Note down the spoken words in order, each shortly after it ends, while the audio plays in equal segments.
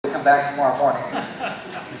come back tomorrow morning.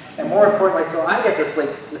 And more importantly, so I get to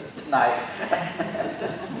sleep tonight.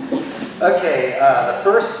 Okay, the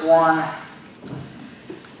first one,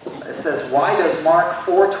 it says, why does Mark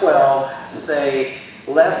 4:12 say,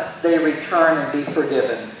 lest they return and be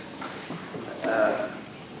forgiven? So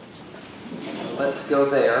let's go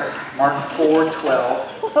there. Mark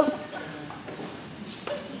 4:12.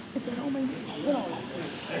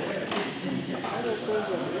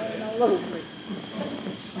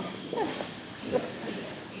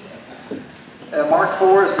 Mark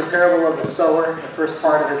 4 is the parable of the sower, the first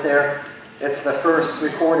part of it there. It's the first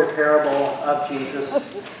recorded parable of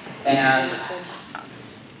Jesus. And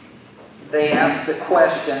they ask the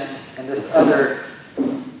question, and the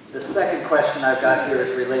second question I've got here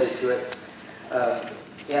is related to it.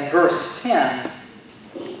 In verse 10,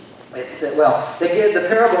 it said, well, they give the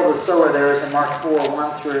parable of the sower there is in Mark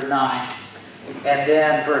 4:1-9. And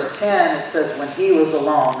then verse 10, it says, when he was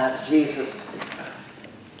alone, that's Jesus,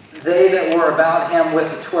 they that were about him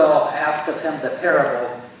with the 12 asked of him the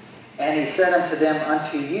parable. And he said unto them,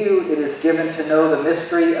 unto you it is given to know the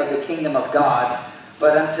mystery of the kingdom of God,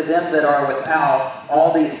 but unto them that are without,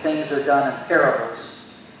 all these things are done in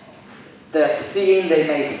parables, that seeing they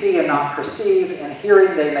may see and not perceive, and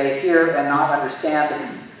hearing they may hear and not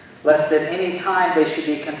understand, lest at any time they should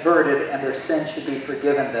be converted and their sins should be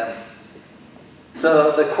forgiven them.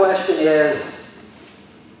 So the question is,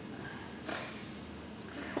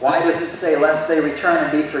 why does it say, lest they return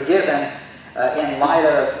and be forgiven, in light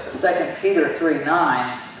of 2 Peter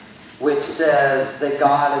 3:9, which says that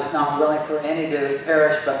God is not willing for any to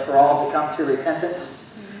perish, but for all to come to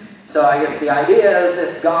repentance? So I guess the idea is,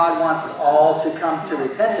 if God wants all to come to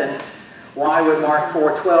repentance, why would Mark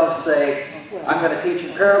 4:12 say, I'm going to teach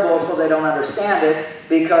in parables so they don't understand it?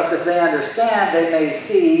 Because if they understand, they may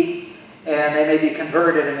see, and they may be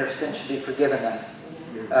converted, and their sins should be forgiven them.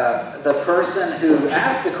 The person who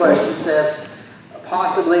asked the question says,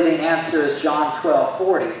 possibly the answer is John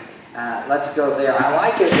 12:40. Let's go there. I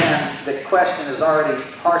like it when the question is already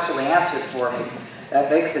partially answered for me. That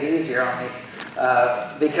makes it easier on me.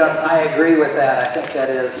 Because I agree with that. I think that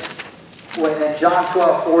is, in John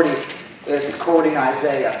 12:40, it's quoting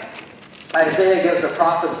Isaiah. Isaiah gives a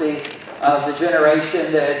prophecy of the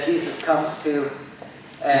generation that Jesus comes to,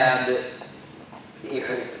 and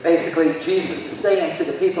basically Jesus is saying to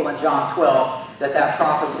the people in John 12 that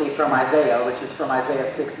prophecy from Isaiah, which is from Isaiah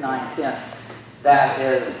 6:9-10, that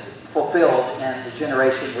is fulfilled in the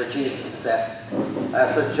generation where Jesus is at.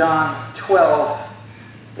 So John 12,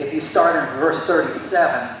 if you start in verse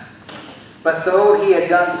 37, but though he had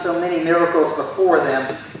done so many miracles before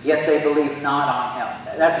them, yet they believed not on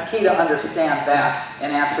him. That's key to understand that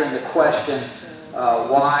in answering the question,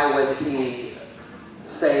 why would he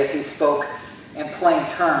say, if he spoke in plain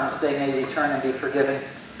terms, they may return and be forgiven?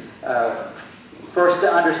 First,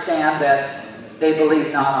 to understand that they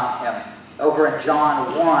believe not on him. Over in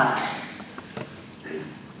John 1,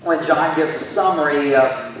 when John gives a summary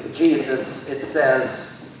of Jesus, it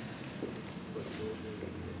says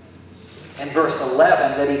in verse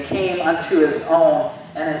 11 that he came unto his own,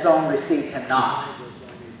 and his own received him not.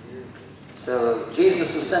 So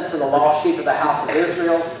Jesus was sent to the lost sheep of the house of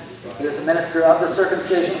Israel. He was a minister of the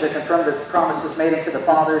circumcision to confirm the promises made unto the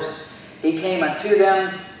fathers. He came unto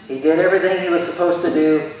them. He did everything he was supposed to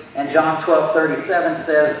do. And John 12:37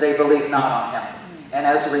 says they believed not on him. And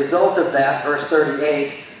as a result of that, verse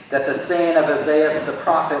 38, that the saying of Isaiah the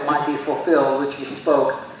prophet might be fulfilled, which he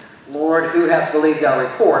spoke, Lord, who hath believed our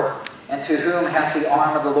report? And to whom hath the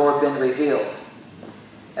arm of the Lord been revealed?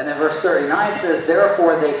 And then verse 39 says,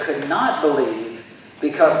 therefore they could not believe,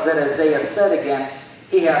 because that Isaiah said again,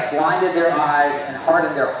 he hath blinded their eyes and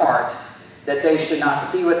hardened their heart, that they should not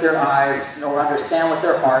see with their eyes, nor understand with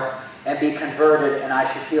their heart, and be converted, and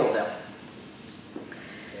I should heal them.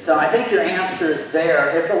 So I think your answer is there.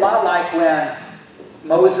 It's a lot like when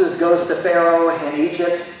Moses goes to Pharaoh in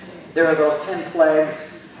Egypt. There are those 10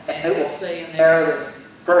 plagues, and it will say in there, the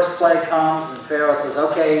first plague comes, and Pharaoh says,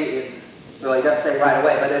 okay, well, he doesn't say right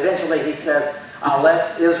away, but eventually he says, I'll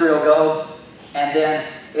let Israel go, and then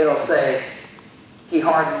it'll say, he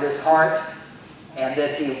hardened his heart, and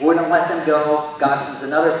that he wouldn't let them go. God sends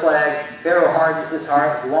another plague. Pharaoh hardens his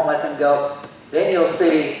heart. He won't let them go. Then you'll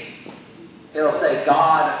see, it'll say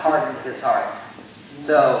God hardened his heart.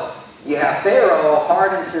 So you have Pharaoh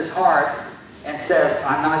hardens his heart and says,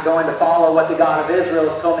 I'm not going to follow what the God of Israel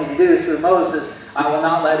has told me to do through Moses. I will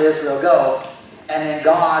not let Israel go. And then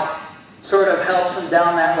God sort of helps him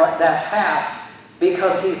down that path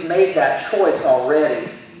because he's made that choice already.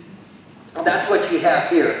 That's what you have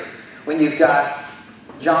here. When you've got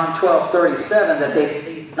John 12:37, that they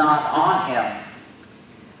believed not on him.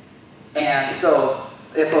 And so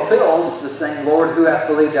it fulfills this thing, Lord, who hath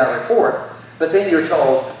believed our report? But then you're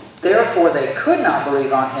told, therefore they could not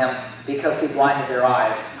believe on him because he blinded their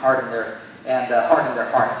eyes, hardened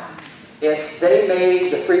their heart. It's they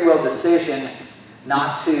made the free will decision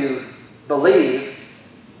not to believe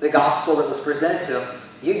the gospel that was presented to them.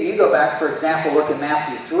 You go back, for example, look at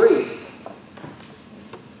Matthew 3.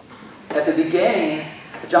 At the beginning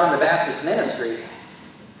of John the Baptist's ministry,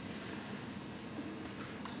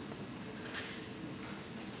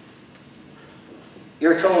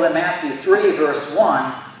 you're told in Matthew 3, verse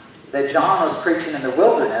 1, that John was preaching in the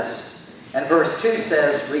wilderness, and verse 2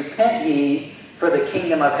 says, repent ye, for the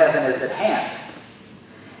kingdom of heaven is at hand.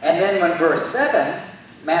 And then when verse 7,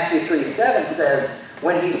 Matthew 3:7 says,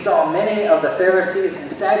 when he saw many of the Pharisees and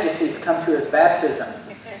Sadducees come to his baptism,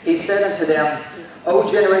 he said unto them,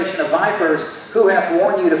 O generation of vipers, who hath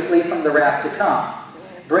warned you to flee from the wrath to come?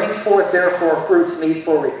 Bring forth therefore fruits meet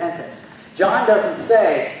for repentance. John doesn't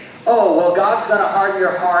say, oh, well, God's going to harden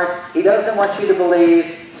your heart. He doesn't want you to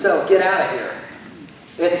believe, so get out of here.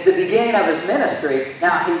 It's the beginning of his ministry.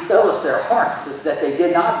 Now, he knows their hearts is that they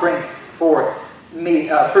did not bring forth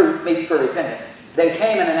fruit meet for repentance. They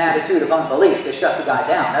came in an attitude of unbelief. They shut the guy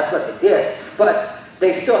down. That's what they did. But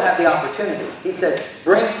they still have the opportunity. He said,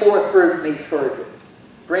 bring forth fruit meets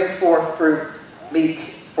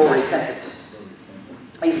for repentance.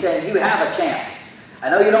 He said, you have a chance. I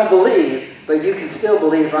know you don't believe, but you can still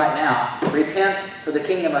believe right now. Repent, for the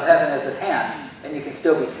kingdom of heaven is at hand, and you can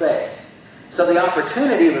still be saved. So the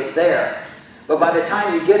opportunity was there. But by the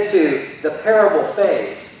time you get to the parable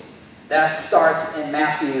phase, that starts in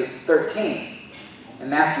Matthew 13. In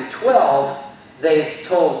Matthew 12, they've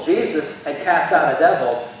told Jesus had cast out a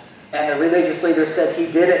devil, and the religious leaders said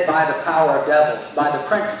he did it by the power of devils, by the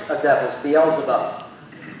prince of devils, Beelzebub.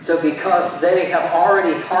 So because they have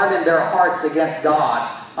already hardened their hearts against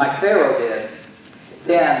God, like Pharaoh did,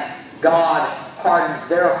 then God hardens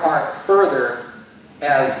their heart further,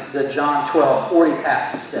 as the John 12:40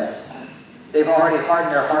 passage says. They've already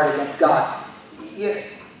hardened their heart against God.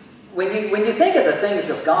 When you think of the things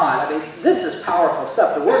of God, I mean, this is powerful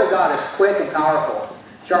stuff. The Word of God is quick and powerful,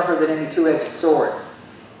 sharper than any two-edged sword.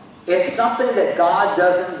 It's something that God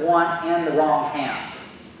doesn't want in the wrong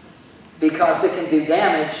hands, because it can do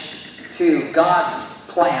damage to God's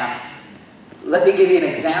plan. Let me give you an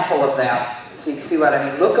example of that so you can see what I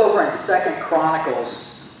mean. Look over in 2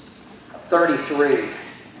 Chronicles 33.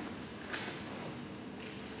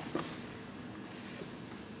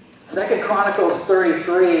 2 Chronicles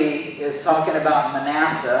 33 is talking about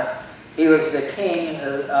Manasseh. He was the king,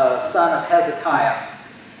 son of Hezekiah.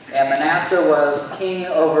 And Manasseh was king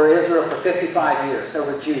over Israel for 55 years,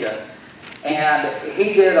 over Judah. And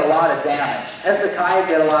he did a lot of damage. Hezekiah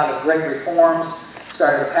did a lot of great reforms,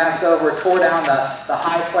 started the Passover, tore down the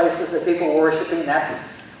high places that people were worshiping. That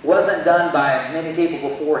wasn't done by many people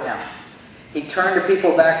before him. He turned the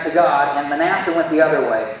people back to God, and Manasseh went the other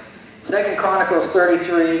way. 2 Chronicles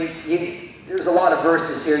 33, there's a lot of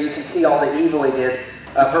verses here. You can see all the evil he did.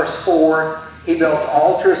 Verse 4, he built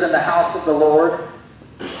altars in the house of the Lord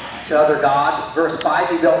to other gods. Verse 5,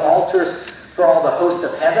 he built altars for all the host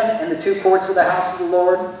of heaven in the two courts of the house of the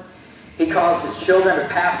Lord. He caused his children to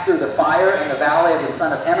pass through the fire in the valley of the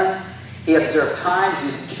son of Hinnom. He observed times,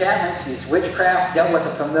 used enchantments, used witchcraft, dealt with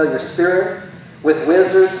a familiar spirit, with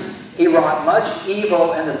wizards. He wrought much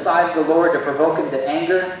evil in the sight of the Lord to provoke him to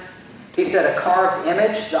anger. He set a carved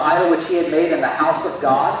image, the idol which he had made in the house of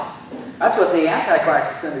God. That's what the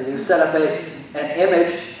Antichrist is going to do, set up an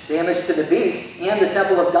image, the image to the beast, in the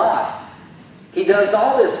temple of God. He does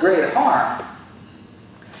all this great harm.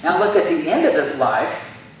 Now look at the end of his life.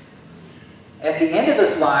 At the end of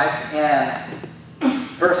his life, in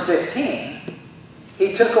verse 15,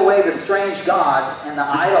 he took away the strange gods and the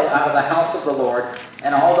idol out of the house of the Lord,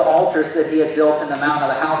 and all the altars that he had built in the mount of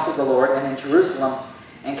the house of the Lord and in Jerusalem,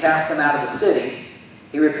 and cast them out of the city.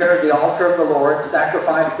 He repaired the altar of the Lord,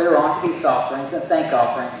 sacrificed thereon peace offerings and thank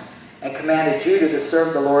offerings, and commanded Judah to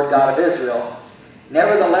serve the Lord God of Israel.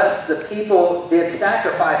 Nevertheless, the people did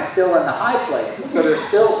sacrifice still in the high places, so they're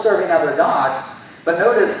still serving other gods. But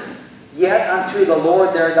notice, yet unto the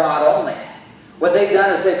Lord their God only. What they've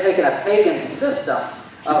done is they've taken a pagan system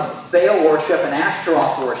of Baal worship and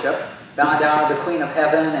Ashtaroth worship, bowing down to the Queen of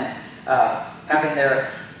Heaven and having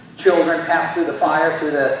their children pass through the fire,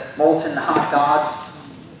 through the molten hot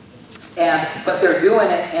gods. But they're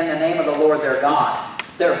doing it in the name of the Lord their God.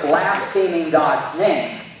 They're blaspheming God's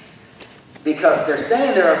name because they're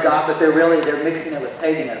saying they're of God, but they're mixing it with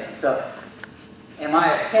paganism. So, in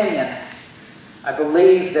my opinion, I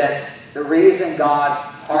believe that the reason God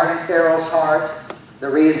hardened Pharaoh's heart, the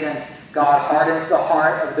reason God hardens the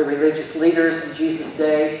heart of the religious leaders in Jesus'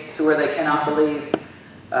 day to where they cannot believe.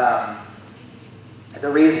 The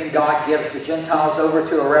reason God gives the Gentiles over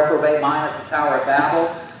to a reprobate mind at the Tower of Babel,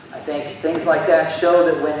 I think things like that show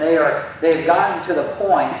that when they've gotten to the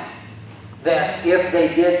point that if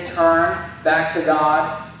they did turn back to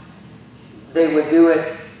God, they would do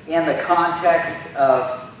it in the context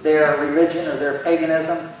of their religion or their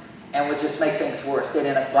paganism and would just make things worse. They'd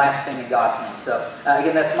end up blaspheming God's name. So,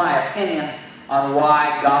 again, that's my opinion on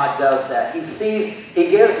why God does that. He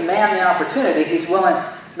gives man the opportunity. He's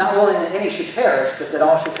not willing that any should perish, but that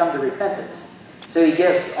all should come to repentance. So He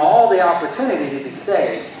gives all the opportunity to be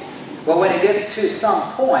saved. But when it gets to some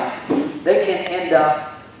point, they can end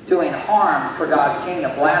up doing harm for God's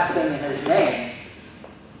kingdom, blaspheming His name.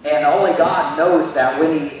 And only God knows that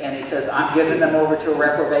when He says, I'm giving them over to a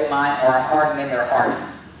reprobate mind, or I'm hardening their heart.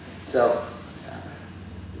 So,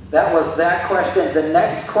 that was that question. The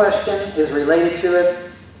next question is related to it.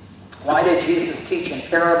 Why did Jesus teach in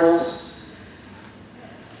parables?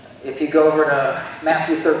 If you go over to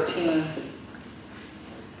Matthew 13.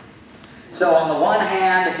 So on the one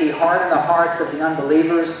hand, He hardened the hearts of the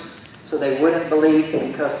unbelievers so they wouldn't believe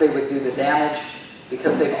because they would do the damage,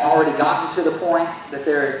 because they've already gotten to the point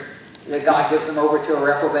that God gives them over to a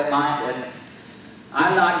reprobate mind. And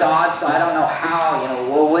I'm not God, so I don't know how,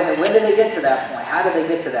 well, when did they get to that point? How did they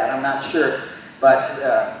get to that? I'm not sure. But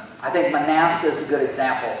I think Manasseh is a good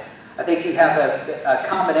example. I think you have a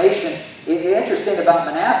combination. Interesting about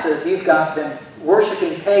Manasseh is you've got them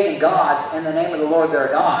worshiping pagan gods in the name of the Lord their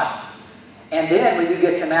God. And then when you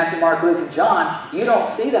get to Matthew, Mark, Luke, and John, you don't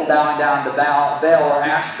see them bowing down to Baal or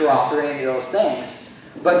Ashtaroth or any of those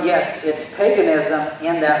things. But yet it's paganism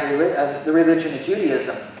in that the religion of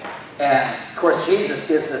Judaism. And of course Jesus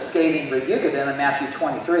gives a scathing rebuke of them in Matthew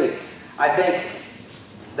 23. I think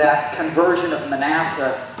that conversion of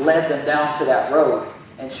Manasseh led them down to that road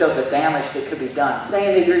and showed the damage that could be done,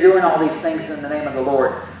 saying that you're doing all these things in the name of the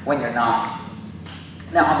Lord when you're not.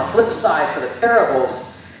 Now on the flip side, for the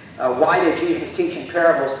parables, why did Jesus teach in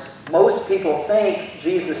parables? Most people think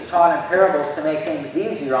Jesus taught in parables to make things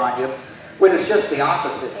easier on you, when it's just the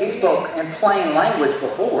opposite. He spoke in plain language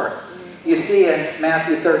before. You see in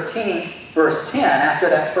Matthew 13, verse 10, after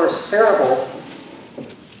that first parable,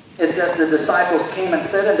 it says, the disciples came and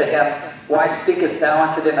said unto Him, Why speakest thou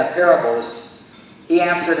unto them in parables? He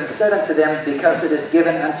answered and said unto them, Because it is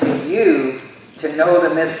given unto you to know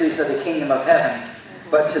the mysteries of the kingdom of heaven,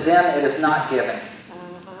 but to them it is not given.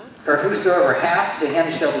 For whosoever hath, to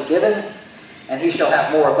him shall be given, and he shall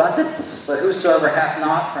have more abundance. But whosoever hath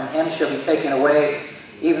not, from him shall be taken away,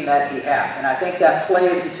 even that he hath. And I think that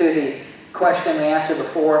plays into the question we answered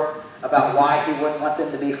before about why He wouldn't want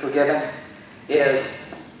them to be forgiven.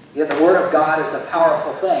 Is the Word of God is a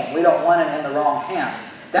powerful thing. We don't want it in the wrong hands.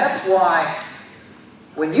 That's why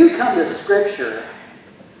when you come to Scripture,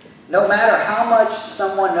 no matter how much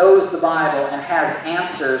someone knows the Bible and has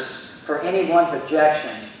answers for anyone's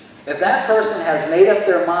objections, if that person has made up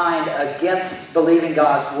their mind against believing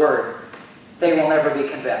God's Word, they will never be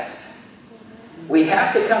convinced. We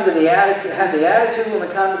have to come to have the attitude when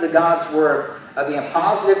we come to God's Word of being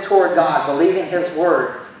positive toward God, believing His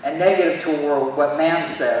Word, and negative toward what man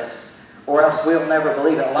says, or else we'll never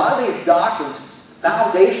believe it. A lot of these doctrines,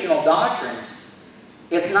 foundational doctrines,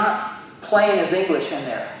 it's not plain as English in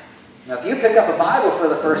there. Now, if you pick up a Bible for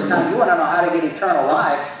the first time, you want to know how to get eternal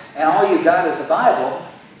life, and all you got is a Bible,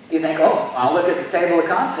 you think, oh, I'll look at the table of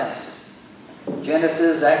contents.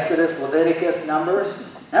 Genesis, Exodus, Leviticus,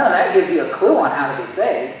 Numbers. None of that gives you a clue on how to be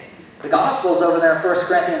saved. The Gospels over there in 1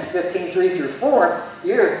 Corinthians 15, 3 through 4,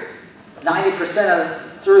 you're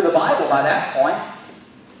 90% through the Bible by that point.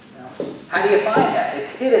 How do you find that?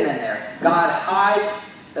 It's hidden in there. God hides.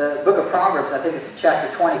 The book of Proverbs, I think it's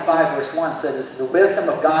chapter 25, verse 1, says it's the wisdom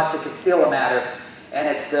of God to conceal a matter, and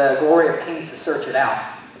it's the glory of kings to search it out.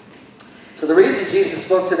 So the reason Jesus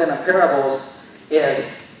spoke to them in parables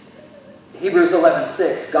is Hebrews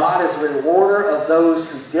 11:6. God is a rewarder of those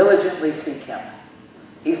who diligently seek Him.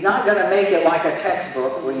 He's not going to make it like a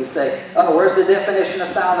textbook where you say, oh, where's the definition of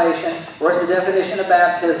salvation? Where's the definition of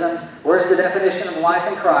baptism? Where's the definition of life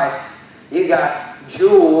in Christ? You got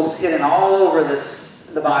jewels hidden all over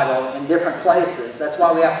the Bible in different places. That's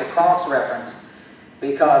why we have to cross-reference,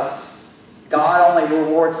 because God only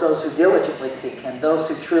rewards those who diligently seek Him, those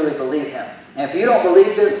who truly believe Him. And if you don't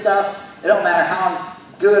believe this stuff, it don't matter how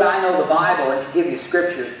good I know the Bible and can give you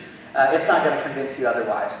scriptures, it's not going to convince you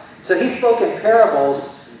otherwise. So He spoke in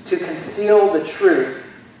parables to conceal the truth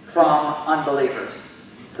from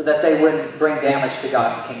unbelievers so that they wouldn't bring damage to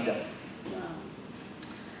God's kingdom.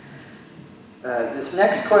 This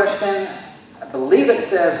next question, I believe it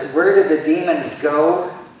says, where did the demons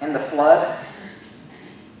go in the flood?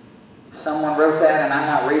 If someone wrote that and I'm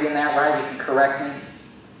not reading that right, you can correct me.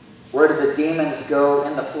 Where did the demons go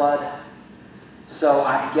in the flood? So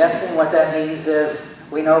I'm guessing what that means is,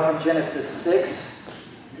 we know from Genesis 6,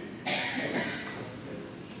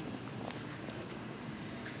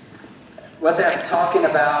 what that's talking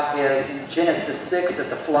about is in Genesis 6 at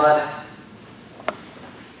the flood.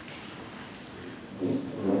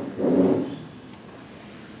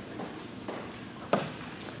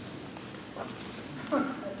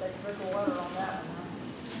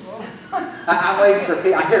 I'm waiting for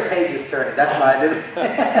people. I hear pages turning. That's why I did it.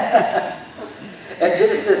 In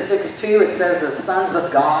Genesis 6:2, it says, the sons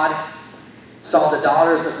of God saw the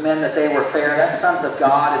daughters of men that they were fair. That sons of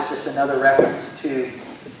God is just another reference to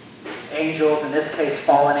angels, in this case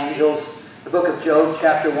fallen angels. The book of Job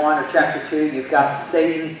chapter 1 or chapter 2, you've got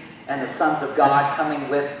Satan and the sons of God coming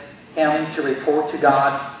with him to report to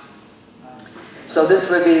God. So this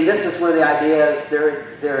is where the idea is,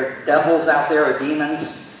 there are devils out there, or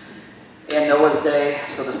demons in Noah's day.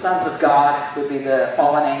 So the sons of God would be the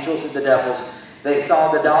fallen angels or the devils. They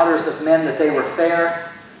saw the daughters of men that they were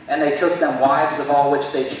fair, and they took them wives of all which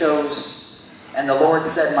they chose. And the Lord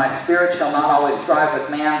said, my spirit shall not always strive with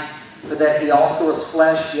man, for that he also is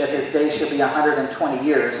flesh, yet his days shall be 120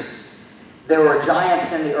 years. There were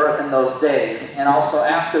giants in the earth in those days, and also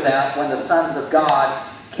after that, when the sons of God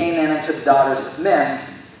came in unto the daughters of men,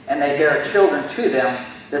 and they bare children to them,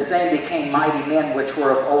 the same became mighty men which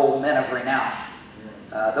were of old, men of renown.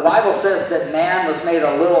 The Bible says that man was made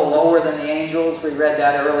a little lower than the angels. We read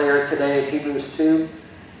that earlier today in Hebrews 2.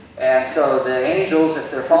 And so the angels,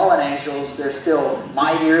 if they're fallen angels, they're still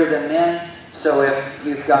mightier than men. So if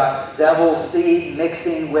you've got devil seed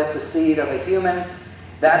mixing with the seed of a human,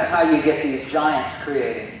 that's how you get these giants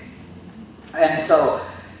created. And so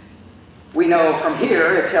we know from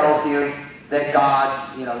here, it tells you that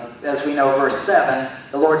God, as we know, verse 7,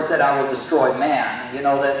 the Lord said, I will destroy man. You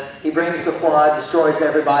know that he brings the flood, destroys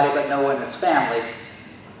everybody but Noah and his family.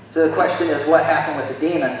 So the question is, what happened with the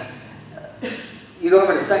demons? You go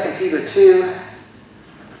over to 2 Peter 2,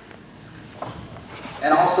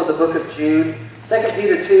 and also the book of Jude. 2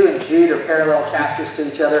 Peter 2 and Jude are parallel chapters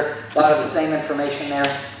to each other. A lot of the same information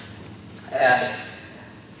there. And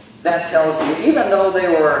that tells you, even though they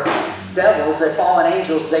were devils, they're fallen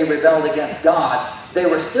angels, they rebelled against God, they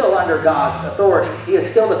were still under God's authority. He is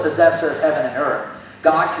still the possessor of heaven and earth.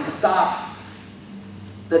 God can stop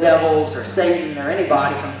the devils or Satan or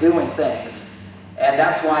anybody from doing things. And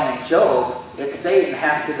that's why in Job, it's Satan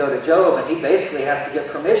has to go to Job, and he basically has to get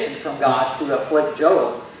permission from God to afflict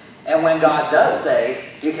Job. And when God does say,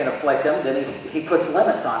 you can afflict him, then he puts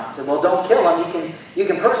limits on it. He said, well, don't kill him. You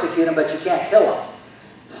can persecute him, but you can't kill him.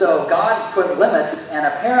 So God put limits, and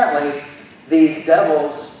apparently these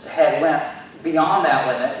devils had went beyond that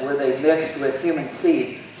limit, where they mixed with human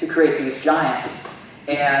seed to create these giants.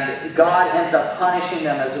 And God ends up punishing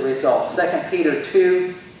them as a result. 2 Peter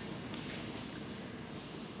 2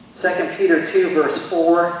 verse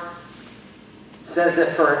 4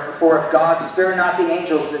 says, For if God spare not the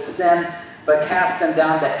angels that sin, but cast them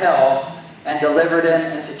down to hell, and delivered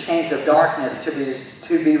them into chains of darkness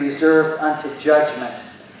to be reserved unto judgment.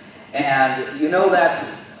 And you know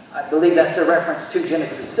I believe that's a reference to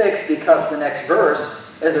Genesis 6, because the next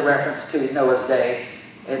verse is a reference to Noah's day.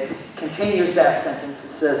 It continues that sentence. It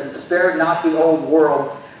says, and spared not the old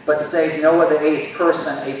world, but saved Noah the eighth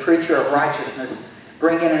person, a preacher of righteousness,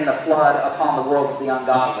 bringing in the flood upon the world of the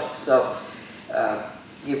ungodly. So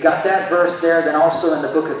you've got that verse there. Then also in the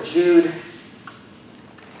book of Jude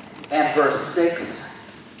and verse 6.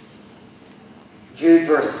 Jude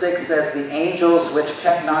verse 6 says, the angels which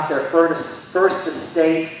kept not their first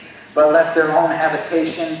estate, but left their own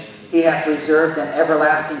habitation, he hath reserved in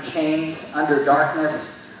everlasting chains under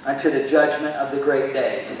darkness unto the judgment of the great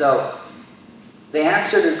day. So the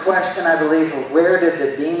answer to the question, I believe, of where did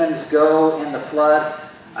the demons go in the flood,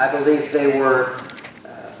 I believe they were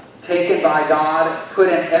taken by God, put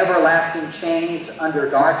in everlasting chains under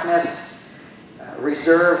darkness,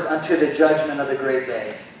 reserved unto the judgment of the great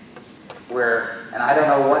day. And I don't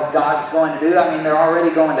know what God's going to do. I mean, they're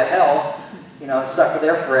already going to hell, suffer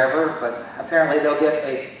there forever, but apparently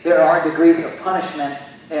there are degrees of punishment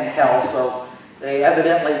in hell, so they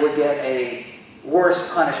evidently would get a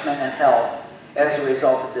worse punishment in hell as a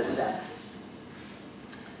result of this sin.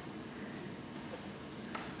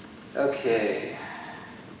 Okay.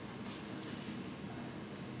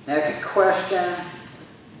 Next question.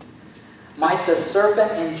 Might the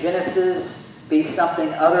serpent in Genesis be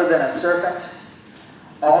something other than a serpent?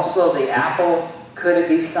 Also the apple, could it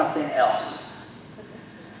be something else?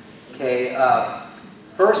 Okay,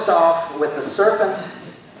 first off, with the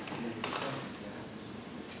serpent,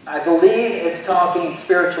 I believe it's talking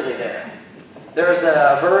spiritually there. There's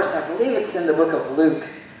a verse, I believe it's in the book of Luke,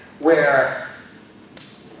 where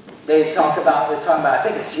they're talking about, I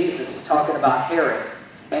think it's Jesus is talking about Herod.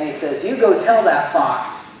 And he says, you go tell that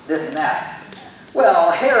fox this and that. Well,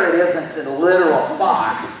 Herod isn't a literal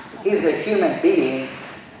fox. He's a human being.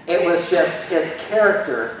 It was just his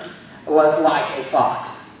character was like a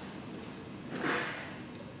fox.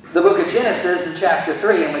 The book of Genesis in chapter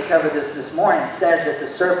 3, and we covered this morning, said that the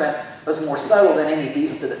serpent was more subtle than any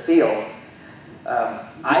beast of the field.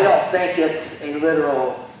 I don't think it's a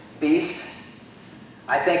literal beast.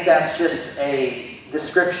 I think that's just a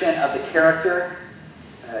description of the character.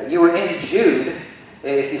 You were in Jude,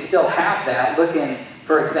 if you still have that, look in,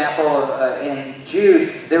 for example, in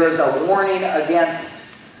Jude, there is a warning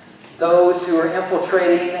against those who are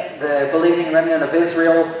infiltrating the believing remnant of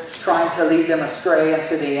Israel, trying to lead them astray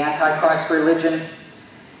into the Antichrist religion.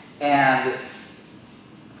 And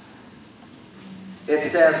it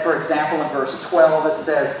says, for example, in verse 12, it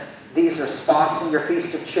says, these are spots in your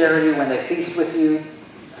feast of charity when they feast with you,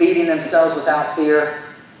 feeding themselves without fear.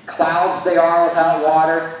 Clouds they are without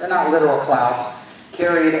water. They're not literal clouds.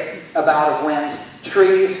 Carried about of winds.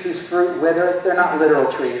 Trees whose fruit wither. They're not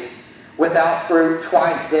literal trees. Without fruit,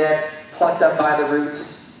 twice dead, plucked up by the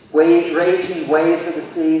roots. Raging waves of the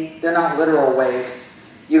sea. They're not literal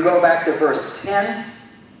waves. You go back to verse 10.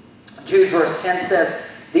 Jude verse 10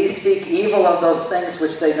 says, these speak evil of those things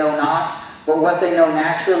which they know not, but what they know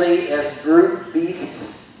naturally as brute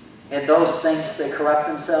beasts, and those things they corrupt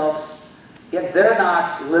themselves. Yet they're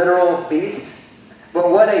not literal beasts,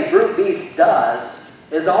 but what a brute beast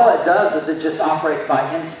does is all it does is it just operates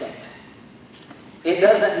by instinct. It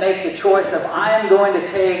doesn't make the choice of, I'm going to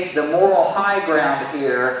take the moral high ground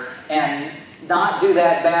here and not do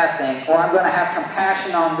that bad thing, or I'm going to have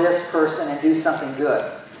compassion on this person and do something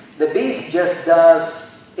good. The beast just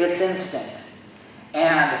does its instinct.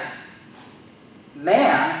 And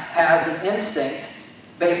man has an instinct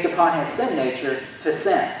based upon his sin nature to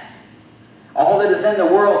sin. All that is in the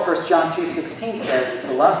world, 1 John 2:16 says, it's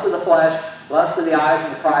the lust of the flesh, lust of the eyes,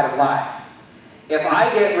 and the pride of life. If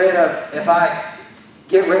I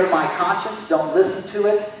get rid of my conscience, don't listen to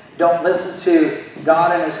it, don't listen to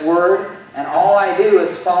God and His Word, and all I do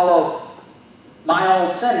is follow my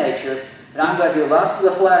old sin nature, and I'm going to do lust of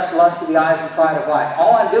the flesh, lust of the eyes, and pride of life.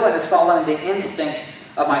 All I'm doing is following the instinct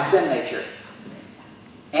of my sin nature.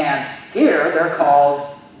 And here they're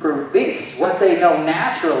called brute beasts. What they know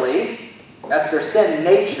naturally, that's their sin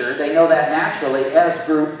nature, they know that naturally as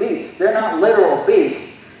brute beasts. They're not literal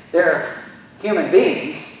beasts. They're human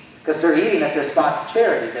beings because they're eating at their spots of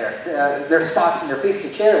charity there. Their spots in their feast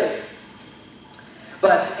of charity.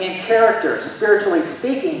 But in character, spiritually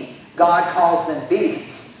speaking, God calls them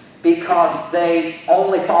beasts because they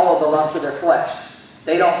only follow the lust of their flesh.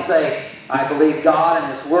 They don't say, I believe God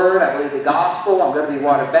and His Word, I believe the gospel, I'm going to be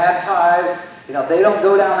water baptized. You know, they don't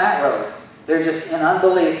go down that road. They're just in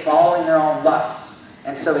unbelief, following their own lusts.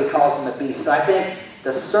 And so He calls them a beast. So I think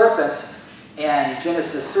the serpent in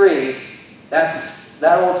Genesis 3, that's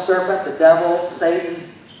that old serpent, the devil, Satan.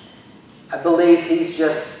 I believe he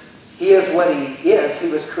is what he is. He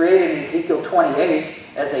was created in Ezekiel 28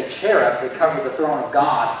 as a cherub that covered the throne of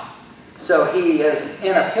God. So he is,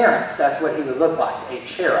 in appearance, that's what he would look like, a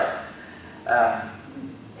cherub.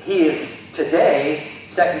 He is today,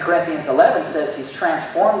 2 Corinthians 11 says he's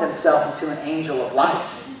transformed himself into an angel of light.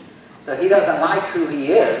 So he doesn't like who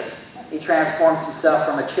he is. He transforms himself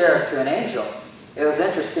from a cherub to an angel. It was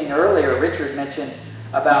interesting earlier, Richard mentioned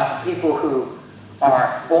about people who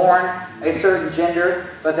are born a certain gender,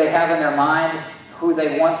 but they have in their mind who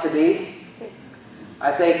they want to be.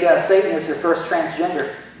 I think Satan is your first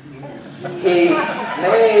transgender. He's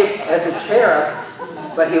made as a cherub,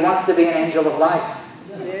 but he wants to be an angel of light.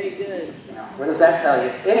 Very good. What does that tell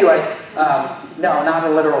you? Anyway, no, not a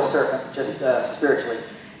literal serpent, just spiritually.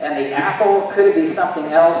 And the apple, could it be something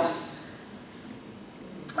else?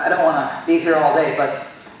 I don't want to be here all day, but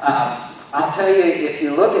I'll tell you, if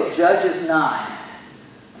you look at Judges 9,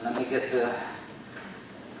 let me get the...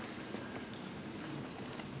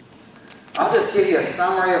 I'll just give you a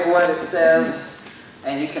summary of what it says,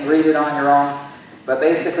 and you can read it on your own. But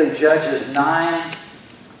basically, Judges 9,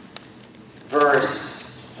 verse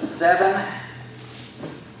 7,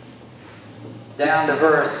 down to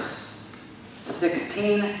verse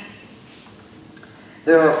 16.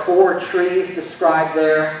 There are 4 trees described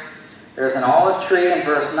there. There's an olive tree in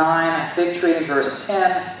verse 9, a fig tree in verse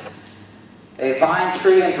 10, a vine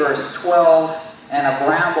tree in verse 12, and a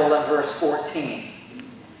bramble in verse 14.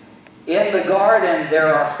 In the garden,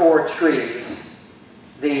 there are 4 trees.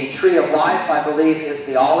 The tree of life, I believe, is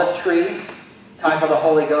the olive tree, type of the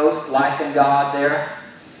Holy Ghost, life in God there.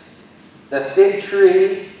 The fig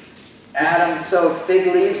tree, Adam sewed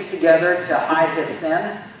fig leaves together to hide his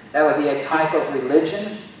sin. That would be a type of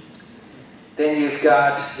religion. Then you've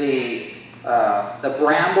got the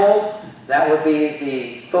bramble. That would be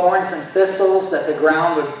the thorns and thistles that the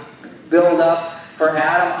ground would build up for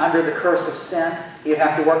Adam under the curse of sin. He'd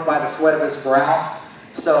have to work by the sweat of his brow.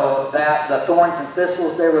 So that the thorns and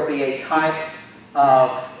thistles there would be a type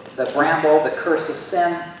of the bramble, the curse of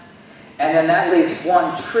sin. And then that leaves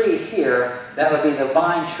one tree here. That would be the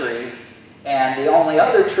vine tree. And the only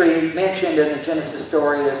other tree mentioned in the Genesis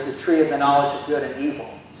story is the tree of the knowledge of good and evil.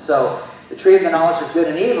 So the tree of the knowledge of good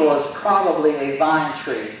and evil is probably a vine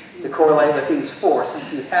tree to correlate with these 4,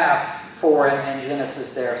 since you have 4 in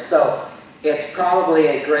Genesis there. So it's probably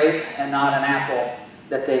a grape and not an apple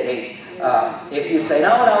that they ate. If you say,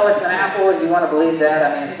 no, it's an apple, and you want to believe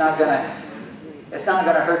that, I mean, it's not going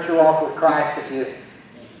to hurt your walk with Christ if you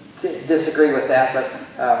disagree with that. But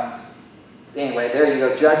anyway, there you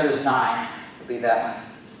go. Judges 9 would be that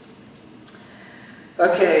one.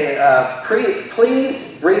 Okay,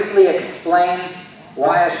 please briefly explain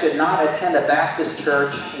why I should not attend a Baptist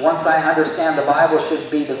church once I understand the Bible should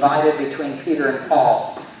be divided between Peter and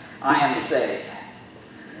Paul. I am saved.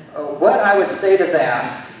 What I would say to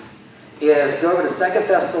that is go over to 2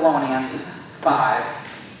 Thessalonians 5.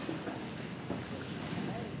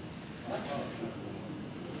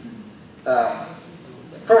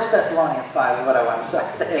 First Thessalonians 5 is what I want to say.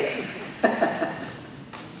 Thanks.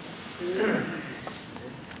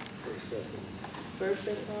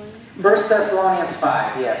 1 Thessalonians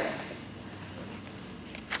 5, yes.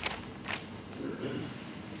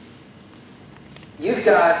 You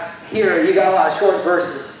got a lot of short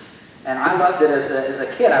verses, and I loved it as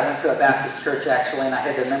a kid. I went to a Baptist church, actually, and I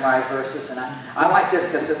had to memorize verses, and I like this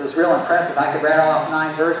because it was real impressive. I could rattle off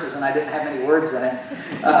 9 verses, and I didn't have any words in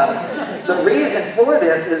it. The reason for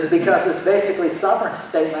this is because it's basically summary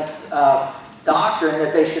statements of doctrine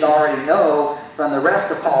that they should already know from the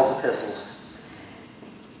rest of Paul's epistles.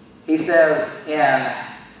 He says in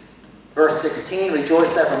verse 16,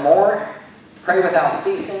 rejoice evermore, pray without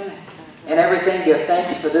ceasing, in everything give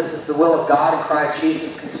thanks, for this is the will of God in Christ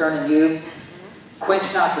Jesus concerning you.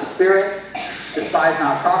 Quench not the spirit, despise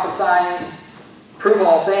not prophesying, prove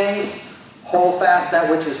all things, hold fast that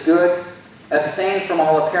which is good, abstain from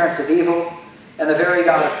all appearance of evil, and the very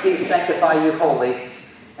God of peace sanctify you wholly.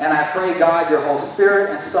 And I pray God your whole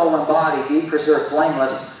spirit and soul and body be preserved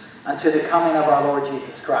blameless unto the coming of our Lord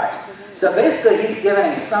Jesus Christ. So basically he's given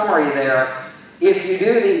a summary there. If you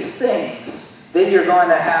do these things, then you're going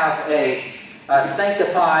to have a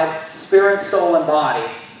sanctified spirit, soul, and body.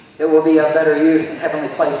 It will be of better use in heavenly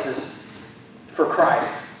places for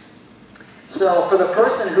Christ. So for the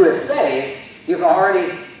person who is saved, you've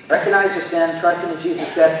already recognized your sin, trusted in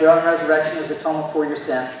Jesus' death, burial, and resurrection as atonement for your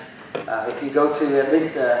sin. If you go to at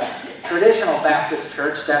least a traditional Baptist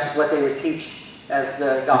church, that's what they would teach as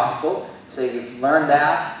the gospel. So you've learned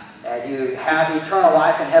that, and you have eternal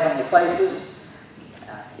life in heavenly places.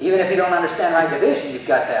 Even if you don't understand right division, you've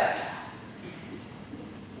got that.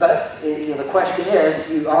 But the question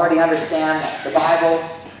is, you already understand the Bible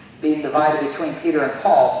being divided between Peter and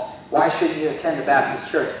Paul. Why shouldn't you attend a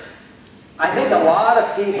Baptist church? I think a lot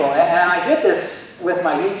of people, and I get this with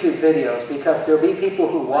my YouTube videos, because there'll be people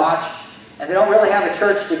who watch and they don't really have a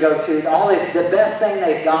church to go to. The best thing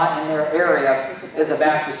they've got in their area is a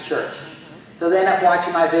Baptist church. So they end up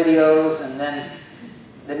watching my videos, and then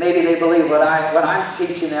maybe they believe what I'm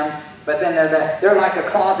teaching them, but then they're like a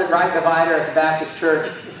closet right divider at the Baptist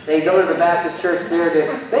church. They go to the Baptist church there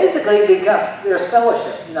to, basically because there's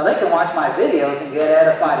fellowship. You know, they can watch my videos and get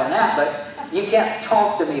edified in that, but you can't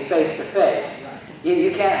talk to me face to face.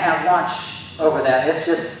 You can't have lunch over that.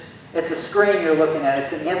 It's a screen you're looking at.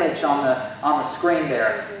 It's an image on the screen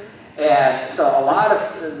there. And so a lot of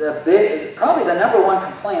probably the number one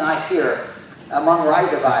complaint I hear among right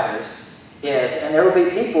dividers is, and there will be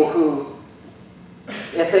people who,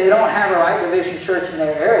 if they don't have a right division church in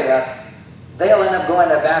their area, they'll end up going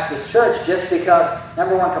to a Baptist church just because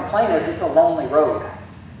number one complaint is it's a lonely road.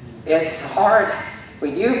 It's hard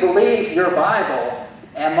when you believe your Bible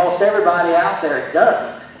and most everybody out there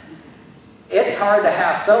doesn't. It's hard to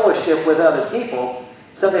have fellowship with other people,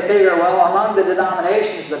 so they figure, well, among the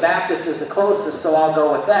denominations, the Baptist is the closest, so I'll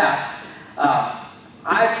go with that.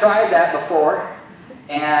 I've tried that before,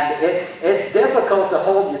 and it's difficult to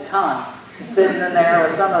hold your tongue sitting in there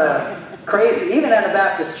with some of the crazy, even in a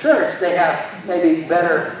Baptist church, they have maybe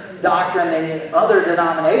better doctrine than other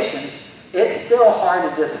denominations, it's still hard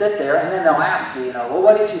to just sit there, and then they'll ask you, well,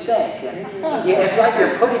 what did you think? And it's like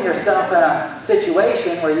you're putting yourself in a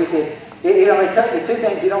situation where you could, they tell you the two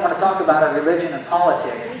things you don't want to talk about are religion and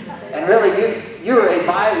politics. And really,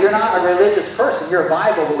 you're not a religious person, you're a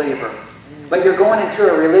Bible believer. But you're going into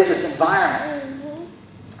a religious environment.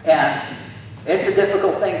 And it's a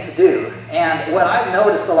difficult thing to do. And what I've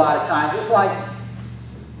noticed a lot of times, it's like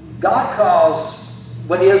God calls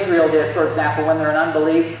what Israel did, for example, when they're in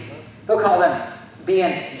unbelief, he'll call them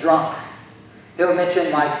being drunk. He'll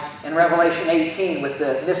mention, like in Revelation 18 with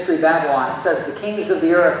the mystery Babylon, it says the kings of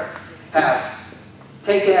the earth have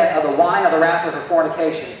taken of the wine of the wrath of her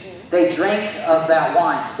fornication. They drink of that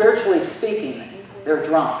wine. Spiritually speaking, they're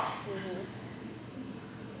drunk.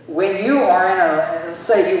 When you are in let's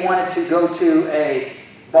say you wanted to go to a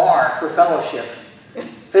bar for fellowship,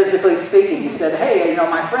 physically speaking, you said, hey,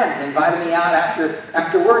 my friends invited me out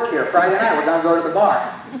after work here, Friday night, we're going to go to the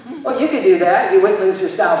bar. Well, you could do that. You wouldn't lose your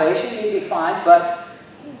salvation. You'd be fine. But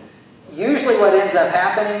usually what ends up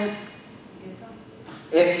happening,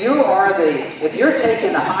 if you're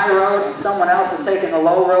taking the high road and someone else is taking the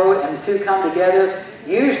low road and the two come together,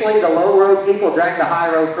 usually the low road people drag the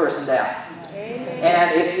high road person down.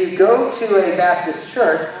 And if you go to a Baptist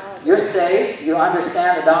church, you're saved, you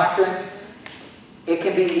understand the doctrine, it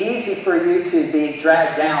can be easy for you to be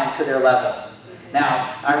dragged down to their level.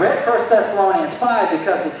 Now, I read 1 Thessalonians 5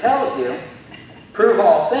 because it tells you, prove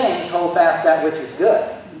all things, hold fast that which is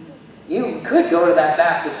good. You could go to that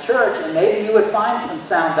Baptist church and maybe you would find some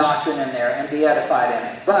sound doctrine in there and be edified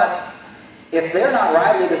in it. But if they're not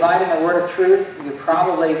rightly dividing the word of truth, you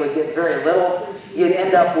probably would get very little. You'd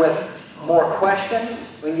end up with more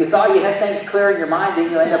questions. When you thought you had things clear in your mind,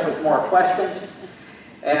 then you end up with more questions.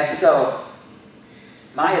 And so,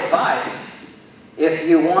 my advice, if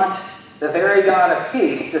you want the very God of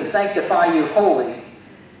peace to sanctify you wholly,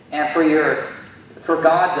 and for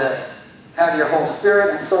God to have your whole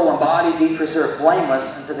spirit and soul and body be preserved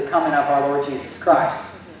blameless unto the coming of our Lord Jesus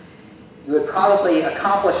Christ, you would probably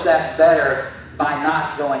accomplish that better by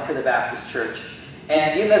not going to the Baptist church.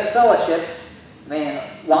 And you miss fellowship. I mean,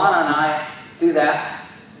 Lana and I do that.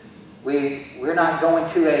 We're not going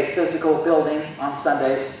to a physical building on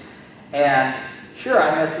Sundays. And sure,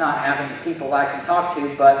 I miss not having people I can talk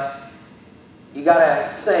to, but you got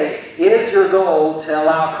to say, is your goal to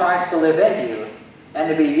allow Christ to live in you and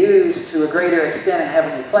to be used to a greater extent in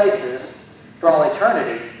heavenly places for all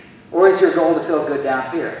eternity? Or is your goal to feel good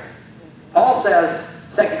down here? Paul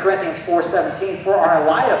says, 2 Corinthians 4:17, for our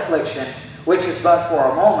light affliction, which is but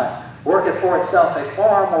for a moment, worketh for itself a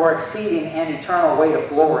far more exceeding and eternal weight of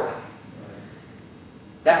glory.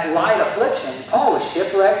 That light affliction, Paul was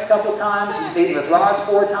shipwrecked a couple times, he's beaten with rods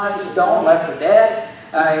 4 times, stoned, left for dead,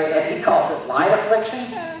 and he calls it light affliction.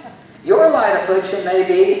 Your light affliction may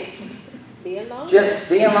be just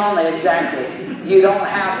being lonely, exactly. You don't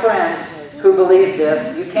have friends who believe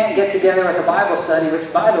this. You can't get together at a Bible study,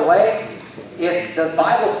 which, by the way, if the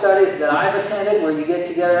Bible studies that I've attended, where you get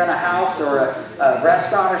together in a house or a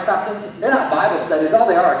restaurant or something, they're not Bible studies. All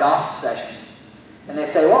they are gossip sessions. And they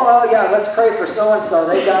say, well, oh yeah, let's pray for so-and-so.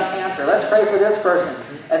 They got cancer. Let's pray for this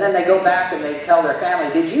person. And then they go back and they tell their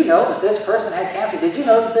family, did you know that this person had cancer? Did you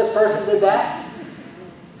know that this person did that?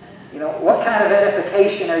 What kind of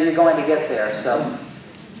edification are you going to get there? So,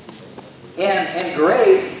 in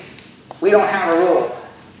grace, we don't have a rule.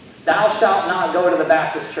 Thou shalt not go to the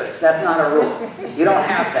Baptist church. That's not a rule. You don't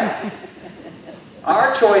have that.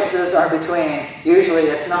 Our choices are between, usually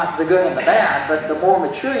it's not the good and the bad, but the more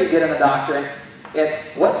mature you get in the doctrine,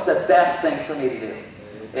 it's what's the best thing for me to do.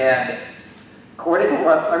 And according to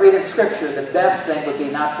what I read in Scripture, the best thing would be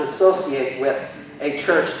not to associate with a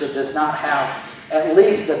church that does not have at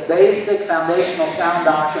least the basic foundational sound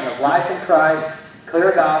doctrine of life in Christ,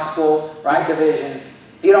 clear gospel, right division.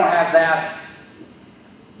 If you don't have that,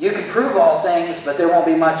 you can prove all things, but there won't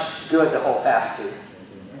be much good to hold fast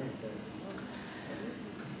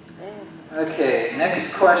to. Okay,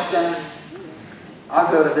 next question.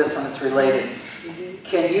 I'll go to this one that's related.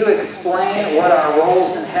 Can you explain what our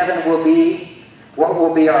roles in heaven will be? What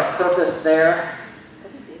will be our purpose there?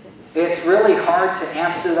 It's really hard to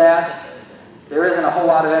answer that. There isn't a whole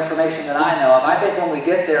lot of information that I know of. I think when we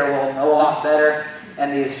get there, we'll know a lot better.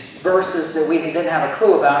 And these verses that we didn't have a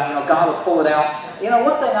clue about, God will pull it out.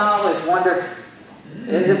 One thing I always wondered, and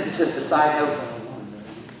this is just a side note,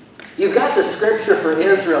 you've got the Scripture for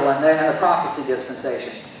Israel and the prophecy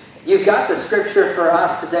dispensation. You've got the Scripture for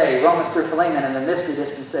us today, Romans through Philemon and the mystery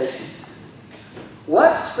dispensation.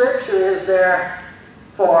 What Scripture is there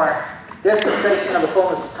for dispensation of the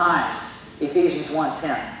fullness of times? Ephesians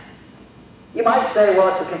 1:10. You might say, well,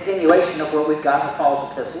 it's a continuation of what we've got in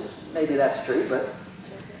Paul's epistles. Maybe that's true, but,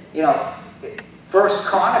 you know, First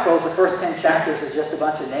Chronicles, the first 10 chapters is just a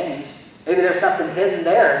bunch of names. Maybe there's something hidden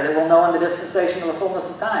there that we'll know in the dispensation of the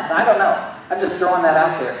fullness of times. I don't know. I'm just throwing that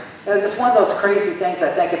out there. It's just one of those crazy things I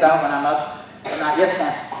think about when I'm up. Yes,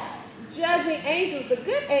 ma'am? Judging angels, the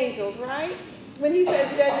good angels, right? When he says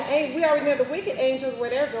judging angels, we already know the wicked angels where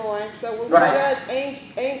they're going. So when we judge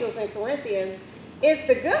angels in Corinthians, it's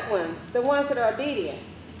the good ones, the ones that are obedient.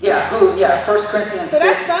 Yeah, 1 Corinthians 6. So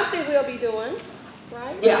that's something we'll be doing,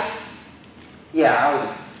 right? Yeah. Yeah, I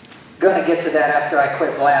was going to get to that after I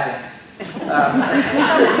quit blabbing.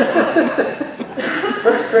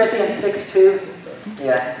 1 Corinthians 6:2.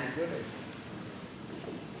 Yeah.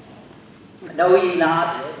 Know ye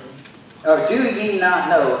not, or do ye not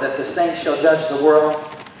know that the saints shall judge the world?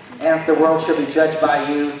 And if the world shall be judged by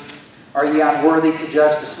you, are ye unworthy to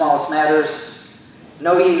judge the smallest matters?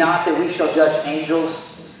 Know ye not that we shall judge angels?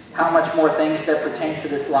 How much more things that pertain to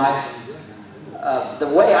this life? The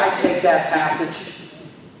way I take that passage,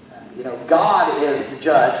 you know, God is the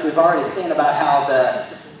judge. We've already seen about how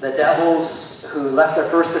the devils who left their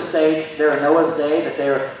first estate there in Noah's day, that they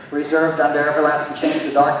were reserved under everlasting chains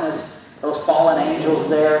of darkness. Those fallen angels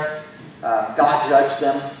there, God judged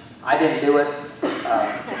them. I didn't do it.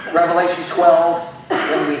 Revelation 12,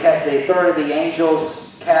 when we had the third of the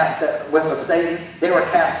angels cast with Satan, they were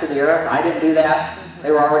cast to the earth. I didn't do that.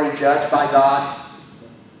 They were already judged by God.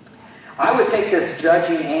 I would take this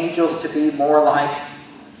judging angels to be more like,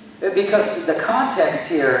 because the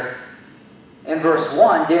context here in verse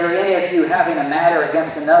 1, dare any of you having a matter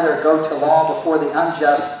against another go to law before the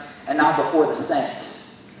unjust and not before the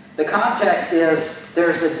saints. The context is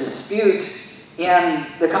there's a dispute in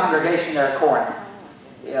the congregation there at Corinth.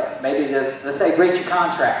 Maybe let's say breach of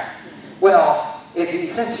contract. Well,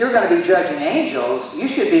 since you're going to be judging angels, you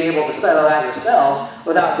should be able to settle that yourselves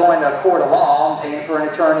without going to a court of law and paying for an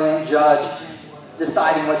attorney and judge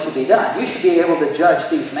deciding what should be done. You should be able to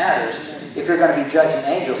judge these matters if you're going to be judging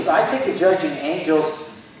angels. So I take the judging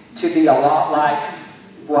angels to be a lot like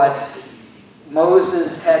what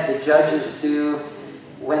Moses had the judges do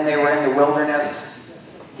when they were in the wilderness.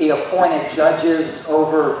 He appointed judges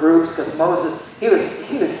over groups because Moses, he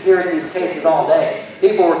was hearing these cases all day.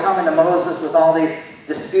 People were coming to Moses with all these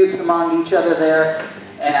disputes among each other there,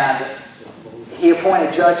 and he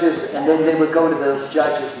appointed judges, and then they would go to those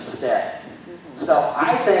judges instead. So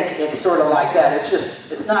I think it's sort of like that.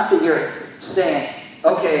 It's not that you're saying,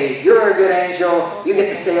 okay, you're a good angel, you get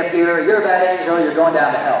to stay up here, you're a bad angel, you're going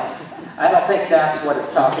down to hell. I don't think that's what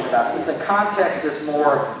it's talking about. Since the context is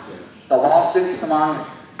more the lawsuits among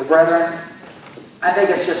the brethren, I think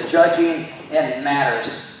it's just judging in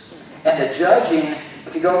matters. And the judging,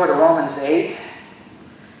 if you go over to Romans 8,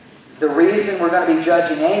 the reason we're going to be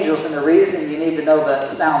judging angels and the reason you need to know the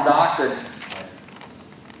sound doctrine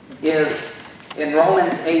is in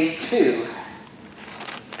Romans 8:2.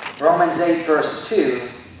 Romans 8 verse 2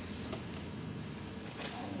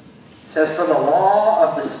 says, for the law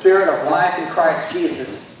of the Spirit of life in Christ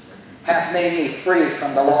Jesus hath made me free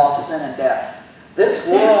from the law of sin and death. This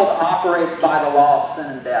world operates by the law of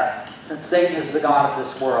sin and death, since Satan is the god of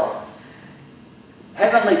this world.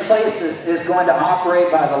 Heavenly places is going to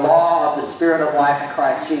operate by the law of the Spirit of life in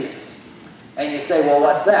Christ Jesus. And you say, well,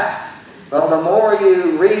 what's that? Well, the more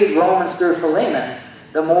you read Romans through Philemon,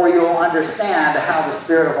 the more you'll understand how the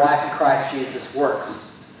Spirit of life in Christ Jesus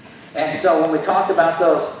works. And so when we talked about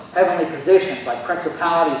those heavenly positions, like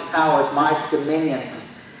principalities, powers, mights,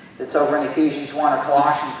 dominions, it's over in Ephesians 1 or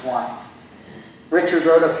Colossians 1. Richard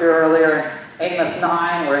wrote up here earlier in Amos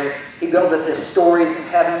 9, where he buildeth his stories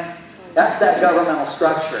in heaven. That's that governmental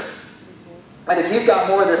structure. But if you've got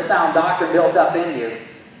more of this sound doctrine built up in you,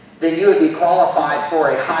 then you would be qualified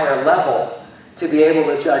for a higher level to be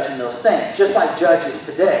able to judge in those things. Just like judges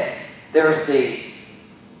today. There's the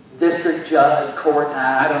district judge court,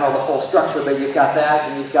 I don't know the whole structure, but you've got that,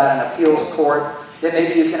 and you've got an appeals court. Then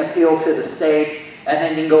maybe you can appeal to the state, and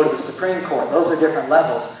then you can go to the Supreme Court. Those are different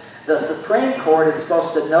levels. The Supreme Court is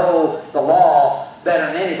supposed to know the law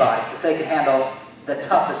better than anybody because they can handle the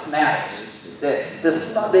toughest matters.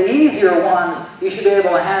 The easier ones you should be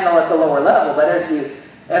able to handle at the lower level, but as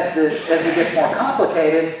it gets more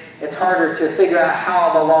complicated, it's harder to figure out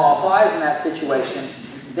how the law applies in that situation.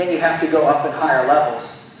 Then you have to go up in higher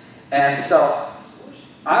levels. And so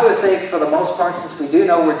I would think for the most part, since we do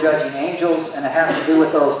know we're judging angels and it has to do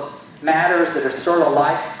with those matters that are sort of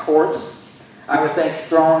like courts, I would think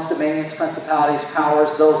thrones, dominions, principalities,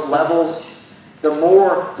 powers, those levels, the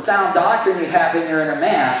more sound doctrine you have in your inner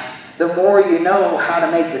man, the more you know how to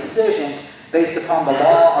make decisions based upon the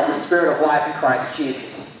law of the Spirit of life in Christ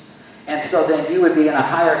Jesus. And so then you would be in a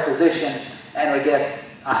higher position and would get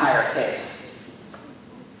a higher case.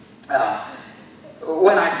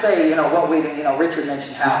 When I say, Richard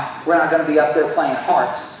mentioned how we're not going to be up there playing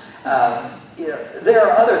harps. There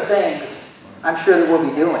are other things I'm sure that we'll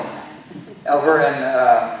be doing. Over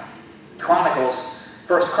in Chronicles,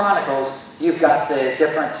 First Chronicles, you've got the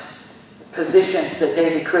different positions that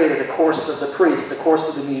David created, the course of the priests, the course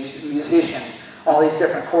of the musicians, all these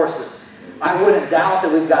different courses. I wouldn't doubt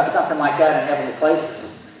that we've got something like that in heavenly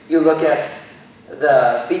places. You look at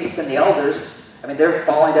the beast and the elders, I mean, they're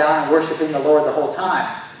falling down and worshiping the Lord the whole time.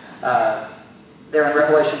 They're in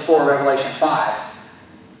Revelation 4, Revelation 5.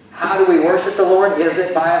 How do we worship the Lord? Is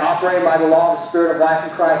it by operating by the law of the Spirit of life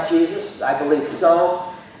in Christ Jesus? I believe so.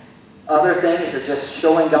 Other things are just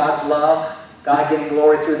showing God's love, God getting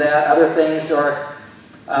glory through that. Other things are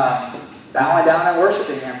bowing down and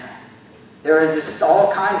worshiping Him. There is just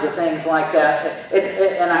all kinds of things like that.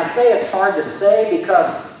 And I say it's hard to say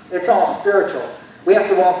because it's all spiritual. We have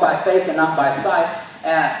to walk by faith and not by sight.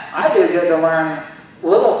 And I do good to learn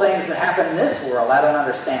little things that happen in this world I don't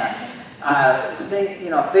understand.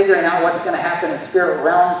 Figuring out what's going to happen in spirit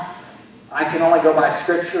realm, I can only go by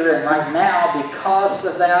Scripture. And right now, because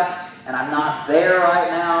of that, and I'm not there right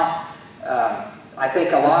now, I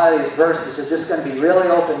think a lot of these verses are just going to be really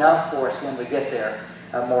opened up for us when we get there,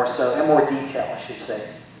 more so, in more detail, I should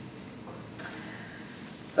say.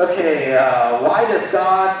 Okay, why does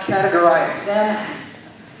God categorize sin?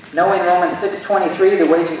 Knowing Romans 6:23, the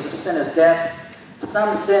wages of sin is death.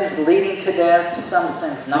 Some sins leading to death, some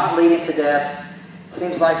sins not leading to death. It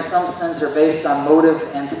seems like some sins are based on motive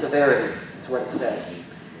and severity. That's what it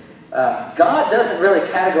says. God doesn't really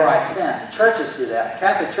categorize sin. Churches do that.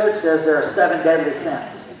 Catholic Church says there are 7 deadly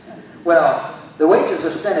sins. Well, the wages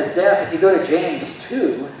of sin is death. If you go to James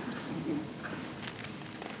 2,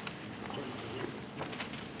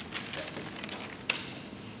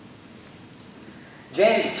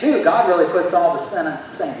 James 2, God really puts all the sin at the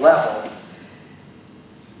same level.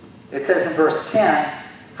 It says in verse 10,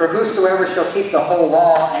 "For whosoever shall keep the whole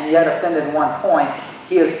law and yet offend in one point,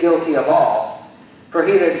 he is guilty of all. For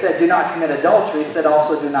he that said, do not commit adultery, said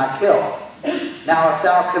also, do not kill. Now if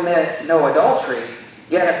thou commit no adultery,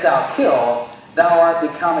 yet if thou kill, thou art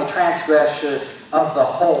become a transgressor of the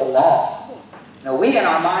whole law." Now we in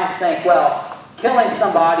our minds think, well, killing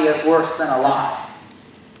somebody is worse than a lie.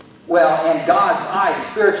 Well, in God's eyes,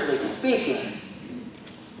 spiritually speaking,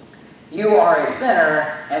 you are a sinner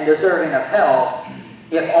and deserving of hell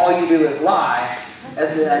if all you do is lie,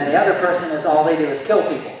 and the other person is all they do is kill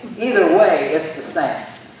people. Either way, it's the same.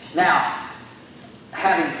 Now,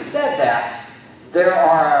 having said that, there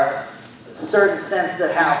are certain sins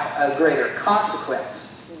that have a greater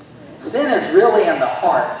consequence. Sin is really in the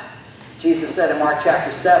heart. Jesus said in Mark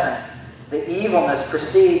chapter 7, the evilness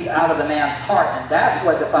proceeds out of the man's heart, and that's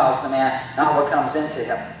what defiles the man, not what comes into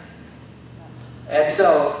him. And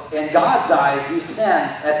so, in God's eyes, you sin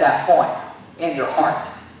at that point, in your heart.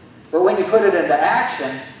 But when you put it into action,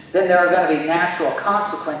 then there are going to be natural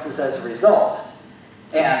consequences as a result.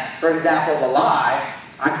 And, for example, the lie,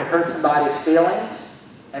 I could hurt somebody's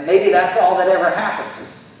feelings, and maybe that's all that ever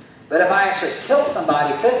happens. But if I actually kill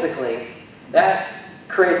somebody physically, that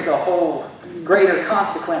creates a whole greater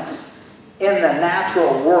consequence in the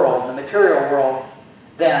natural world, the material world,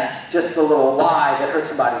 than just the little lie that hurt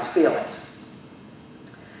somebody's feelings.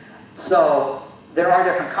 So, there are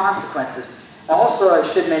different consequences. Also, I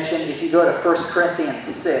should mention, if you go to 1 Corinthians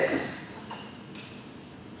 6,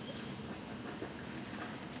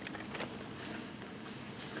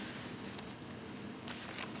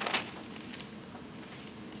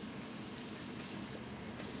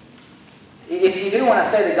 if you do want to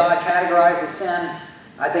say that God categorizes sin,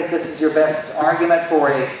 I think this is your best argument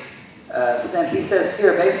for a sin. He says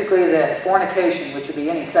here basically that fornication, which would be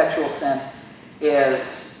any sexual sin,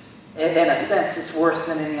 is, in a sense, it's worse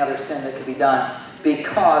than any other sin that could be done,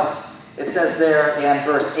 because it says there in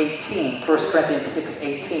verse 18, 1 Corinthians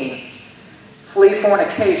 6:18, "Flee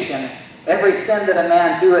fornication. Every sin that a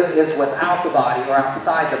man doeth is without the body," or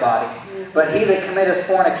outside the body. "But he that committeth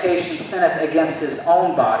fornication sinneth against his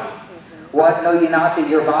own body. What, know ye not that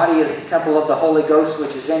your body is the temple of the Holy Ghost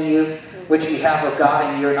which is in you, which ye have of God,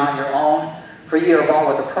 and ye are not your own? For ye are bought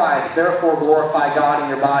with a price. Therefore glorify God in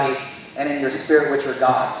your body and in your spirit, which are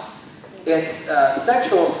God's."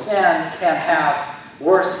 Sexual sin can have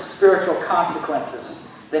worse spiritual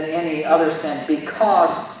consequences than any other sin,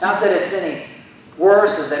 because, not that it's any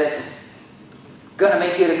worse or that it's going to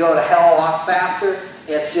make you to go to hell a lot faster.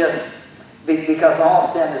 It's just because all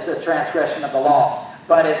sin is a transgression of the law.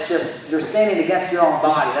 But it's just, you're sinning against your own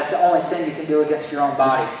body. That's the only sin you can do against your own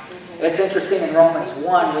body. It's interesting in Romans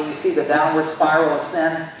 1 when you see the downward spiral of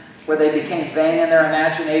sin, where they became vain in their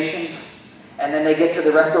imaginations, and then they get to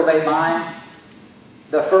the reprobate mind.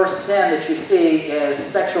 The first sin that you see is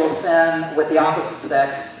sexual sin with the opposite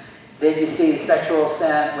sex. Then you see sexual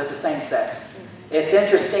sin with the same sex. It's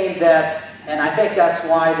interesting that, and I think that's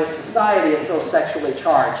why this society is so sexually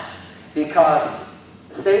charged, because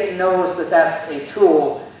Satan knows that that's a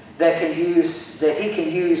tool that he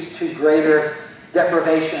can use to greater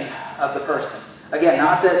deprivation of the person. Again,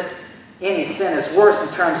 not that any sin is worse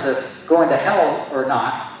in terms of going to hell or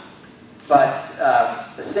not, but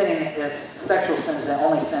the sexual sin is the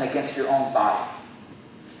only sin against your own body.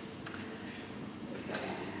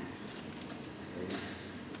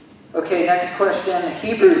 Okay, next question.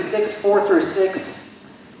 Hebrews 6, 4 through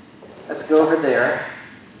 6. Let's go over there.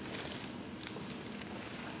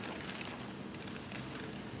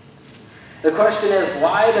 The question is,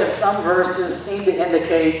 why do some verses seem to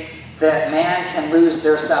indicate that man can lose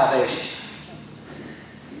their salvation?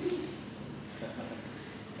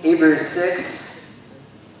 Hebrews 6,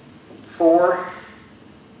 4.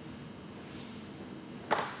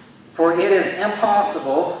 For it is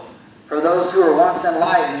impossible for those who were once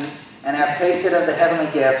enlightened and have tasted of the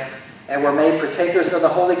heavenly gift and were made partakers of the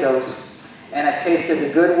Holy Ghost and have tasted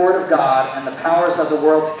the good word of God and the powers of the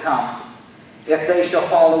world to come, if they shall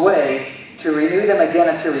fall away, to renew them again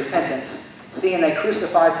unto repentance, seeing they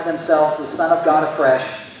crucified to themselves the Son of God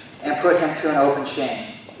afresh and put him to an open shame.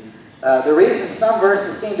 The reason some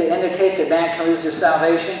verses seem to indicate that man can lose their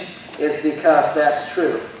salvation is because that's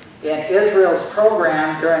true. In Israel's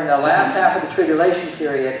program during the last half of the tribulation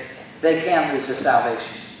period, they can lose their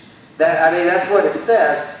salvation. That's what it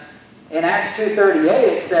says. In Acts 2:38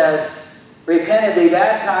 it says, repent and be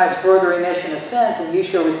baptized for the remission of sins, and you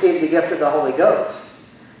shall receive the gift of the Holy Ghost.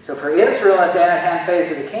 So for Israel at that hand phase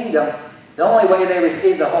of the kingdom, the only way they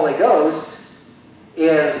receive the Holy Ghost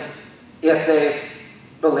is if they've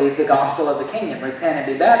believed the gospel of the kingdom, repent and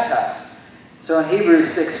be baptized. So in Hebrews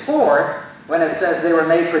 6:4, when it says they were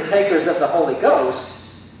made partakers of the Holy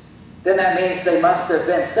Ghost, then that means they must have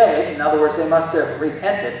been saved. In other words, they must have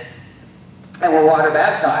repented and were water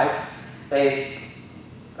baptized. They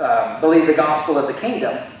believed the gospel of the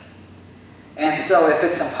kingdom. And so if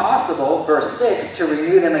it's impossible, verse 6, to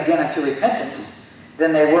renew them again unto repentance,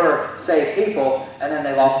 then they were saved people, and then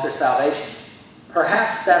they lost their salvation.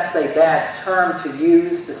 Perhaps that's a bad term to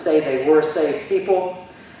use to say they were saved people.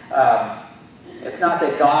 It's not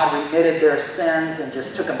that God remitted their sins and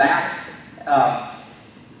just took them back.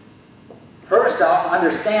 First off,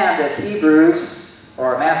 understand that Hebrews,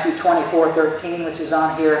 or Matthew 24:13, which is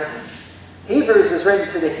on here, Hebrews is written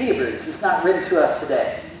to the Hebrews. It's not written to us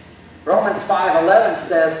today. Romans 5:11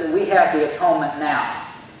 says that we have the atonement now.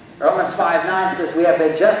 Romans 5:9 says we have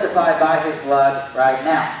been justified by his blood right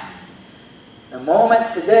now. The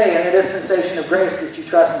moment today in the dispensation of grace that you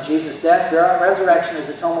trust in Jesus' death, burial, and resurrection as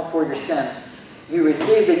atonement for your sins, you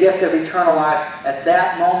receive the gift of eternal life. At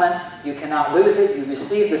that moment, you cannot lose it. You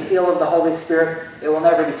receive the seal of the Holy Spirit. It will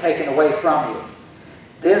never be taken away from you.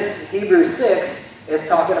 This Hebrews 6 is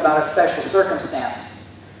talking about a special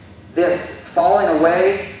circumstance. This falling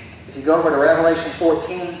away, if you go over to Revelation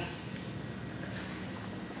 14,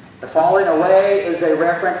 the falling away is a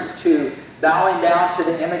reference to bowing down to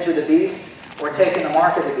the image of the beast or taking the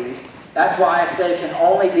mark of the beast. That's why I say it can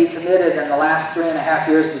only be committed in the last 3.5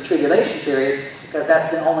 years of the tribulation period, because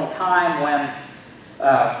that's the only time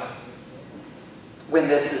when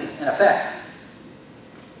this is in effect.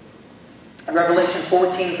 In Revelation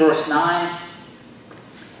 14, verse 9,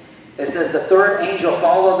 it says, the third angel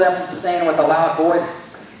followed them, saying with a loud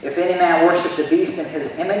voice, if any man worship the beast in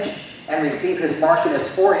his image, and receive his mark in his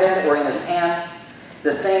forehead or in his hand,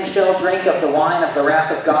 the same shall drink of the wine of the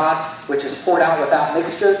wrath of God, which is poured out without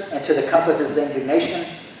mixture into the cup of his indignation.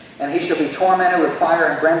 And he shall be tormented with fire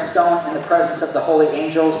and brimstone in the presence of the holy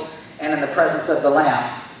angels and in the presence of the Lamb.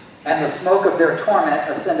 And the smoke of their torment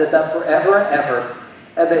ascendeth up forever and ever.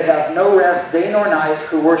 And they have no rest day nor night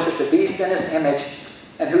who worship the beast in his image,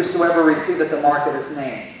 and whosoever receiveth the mark of his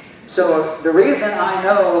name. So the reason I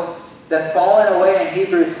know that falling away in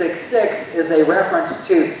Hebrews 6:6 is a reference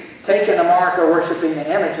to taking the mark or worshiping the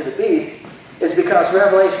image of the beast is because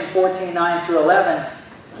Revelation 14:9 through 11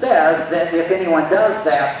 says that if anyone does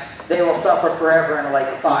that, they will suffer forever in a lake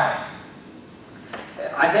of fire.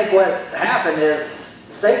 I think what happened is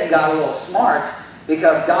Satan got a little smart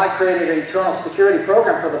because God created an eternal security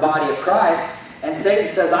program for the body of Christ, and Satan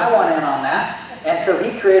says, I want in on that. And so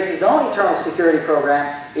he creates his own eternal security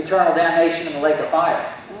program, eternal damnation in the lake of fire.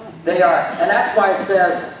 They are, and that's why it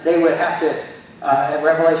says they would have to, in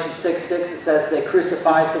Revelation 6:6, it says they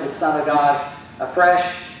crucified to the Son of God afresh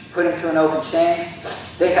put him to an open shame.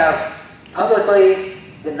 They have publicly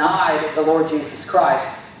denied the Lord Jesus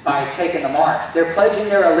Christ by taking the mark. They're pledging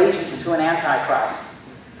their allegiance to an antichrist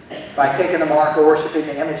by taking the mark or worshiping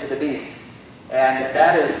the image of the beast. And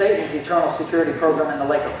that is Satan's eternal security program in the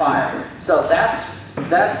lake of fire. So that's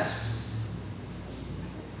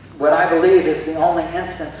what I believe is the only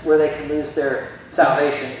instance where they can lose their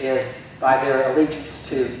salvation, is by their allegiance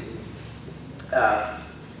to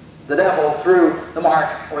the devil through the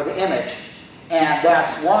mark or the image. And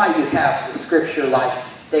that's why you have the scripture like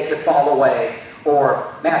they could fall away,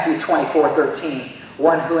 or Matthew 24:13,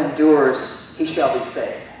 one who endures, he shall be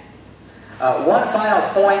saved. One final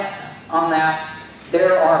point on that.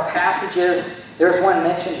 There are passages, there's one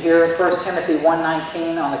mentioned here, 1 Timothy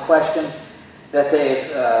 1:19, on the question that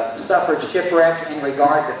they've suffered shipwreck in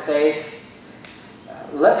regard to faith.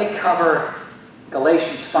 Let me cover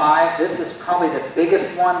Galatians 5. This is probably the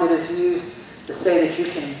biggest one that is used to say that you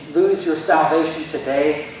can lose your salvation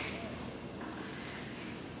today.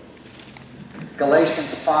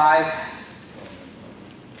 Galatians 5.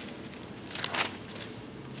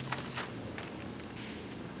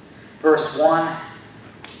 Verse 1.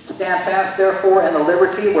 Stand fast, therefore, in the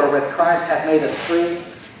liberty wherewith Christ hath made us free,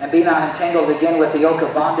 and be not entangled again with the yoke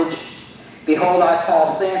of bondage. Behold, I, Paul,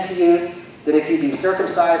 say unto you, that if you be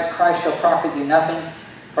circumcised, Christ shall profit you nothing.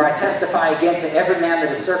 For I testify again to every man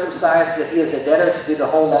that is circumcised, that he is a debtor to do the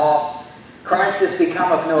whole law. Christ is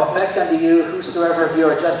become of no effect unto you. Whosoever of you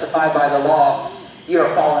are justified by the law, you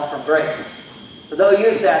are fallen from grace. So they'll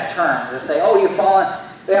use that term. They'll say, oh, you've fallen.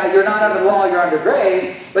 Yeah, you're not under the law, you're under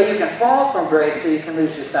grace, but you can fall from grace so you can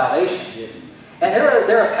lose your salvation. And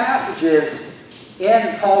there are passages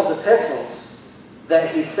in Paul's epistles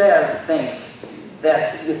that he says things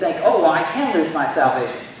that you think, oh, well, I can lose my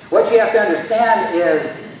salvation. What you have to understand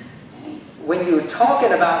is when you're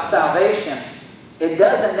talking about salvation, it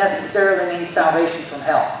doesn't necessarily mean salvation from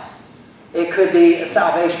hell. It could be a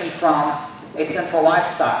salvation from a sinful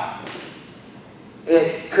lifestyle.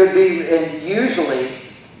 It could be, and usually,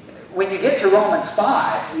 when you get to Romans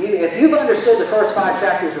 5, if you've understood the first 5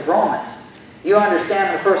 chapters of Romans, you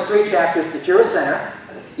understand the first 3 chapters that you're a sinner.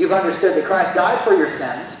 You've understood that Christ died for your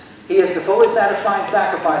sins. He is the fully satisfying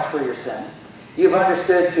sacrifice for your sins. You've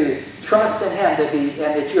understood to trust in Him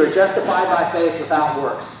and that you are justified by faith without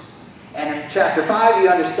works. And in chapter 5, you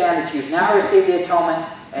understand that you've now received the atonement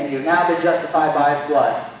and you've now been justified by His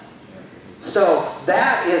blood. So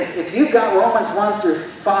that is, if you've got Romans 1 through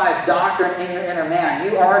 5 doctrine in your inner man,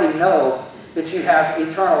 you already know that you have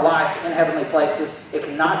eternal life in heavenly places. It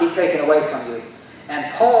cannot be taken away from you.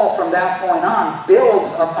 And Paul, from that point on,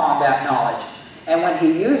 builds upon that knowledge. And when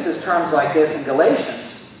he uses terms like this in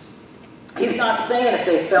Galatians, he's not saying if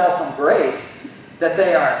they fell from grace that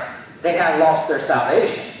they have lost their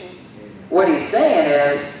salvation. What he's saying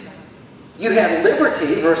is, you had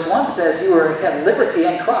liberty, verse 1 says, you had liberty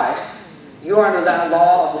in Christ. You are under that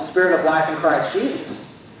law of the Spirit of life in Christ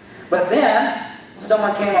Jesus. But then,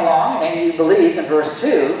 someone came along and you believed in verse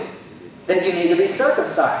 2 that you need to be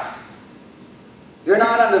circumcised. You're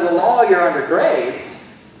not under the law, you're under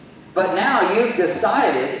grace. But now you've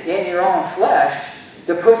decided in your own flesh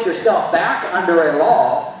to put yourself back under a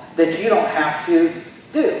law that you don't have to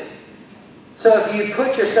do. So if you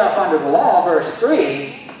put yourself under the law, verse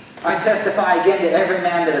 3, I testify again to every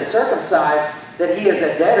man that is circumcised, that he is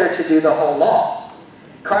a debtor to do the whole law.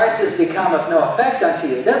 Christ has become of no effect unto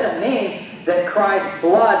you. It doesn't mean that Christ's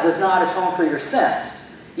blood does not atone for your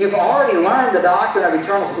sins. You've already learned the doctrine of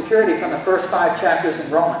eternal security from the first 5 chapters in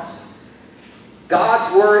Romans.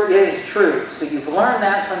 God's word is true. So you've learned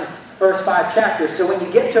that from the first 5 chapters. So when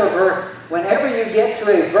you get to whenever you get to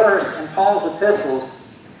a verse in Paul's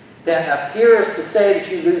epistles that appears to say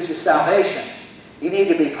that you lose your salvation, you need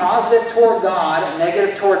to be positive toward God and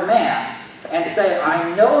negative toward man. And say,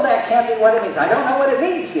 I know that can't be what it means. I don't know what it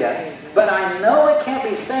means yet, but I know it can't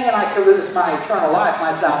be saying I could lose my eternal life,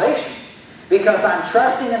 my salvation, because I'm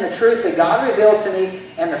trusting in the truth that God revealed to me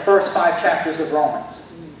in the first 5 chapters of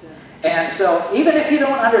Romans. And so, even if you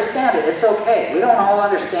don't understand it, it's okay. We don't all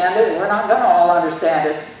understand it, and we're not going to all understand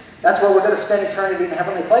it. That's what we're going to spend eternity in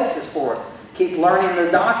heavenly places for. Keep learning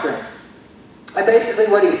the doctrine. And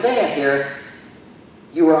basically what he's saying here,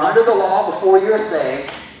 you were under the law before you were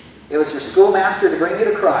saved. It was your schoolmaster to bring you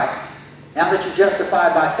to Christ. Now that you're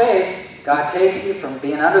justified by faith, God takes you from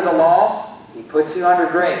being under the law, He puts you under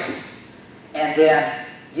grace. And then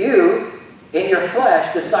you, in your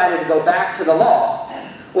flesh, decided to go back to the law.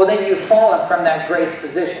 Well, then you've fallen from that grace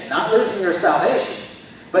position. Not losing your salvation,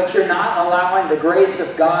 but you're not allowing the grace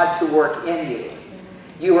of God to work in you.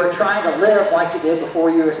 You are trying to live like you did before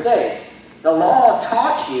you were saved. The law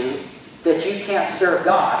taught you that you can't serve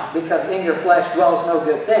God because in your flesh dwells no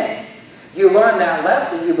good thing. You learn that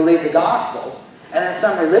lesson, you believe the gospel, and then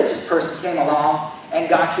some religious person came along and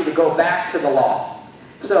got you to go back to the law.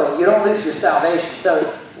 So you don't lose your salvation. So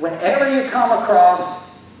whenever you come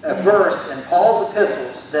across a verse in Paul's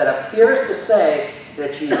epistles that appears to say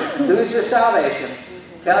that you lose your salvation,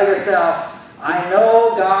 tell yourself, I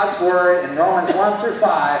know God's word in Romans 1 through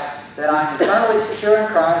 5 that I'm eternally secure in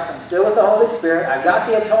Christ, I'm still with the Holy Spirit, I've got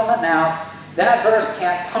the atonement now. That verse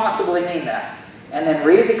can't possibly mean that. And then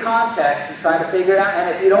read the context and try to figure it out.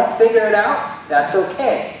 And if you don't figure it out, that's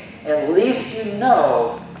okay. At least you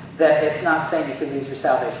know that it's not saying you can lose your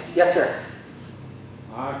salvation. Yes, sir?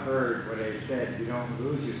 I've heard where they said you don't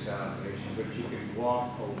lose your salvation, but you can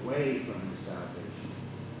walk away from your salvation.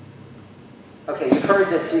 Okay, you've heard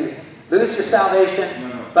that you lose your salvation,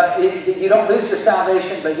 No. but you don't lose your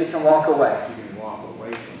salvation, but you can walk away. You can walk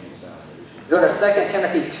away from your salvation. Go to 2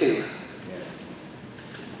 Timothy 2.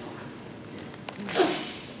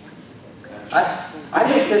 I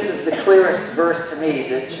think this is the clearest verse to me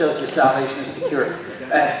that shows your salvation is secure.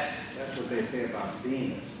 That's what they say about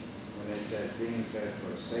Demas. When they said, Demas had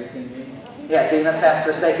forsaken me. Yeah, Demas hath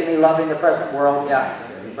forsaken me, loving the present world. Yeah,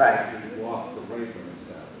 right. He walked away from his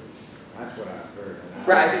salvation. That's what I've heard.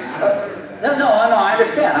 Right. No, I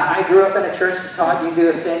understand. I grew up in a church that taught you do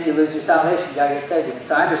a sin, you lose your salvation, you got to get saved.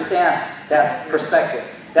 So I understand that perspective.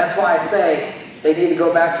 That's why I say they need to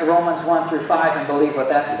go back to Romans 1 through 5 and believe what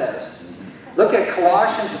that says. Look at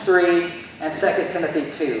Colossians 3 and 2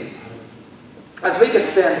 Timothy 2. As we could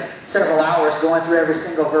spend several hours going through every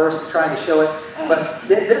single verse and trying to show it, but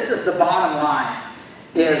this is the bottom line,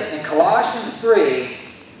 is in Colossians 3,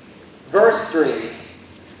 verse 3,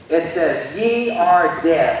 it says, ye are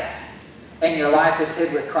dead, and your life is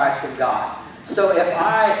hid with Christ in God. So if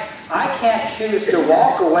I can't choose to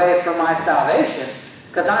walk away from my salvation,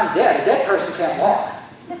 because I'm dead. A dead person can't walk.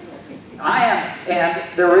 I am,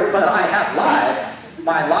 but I have life.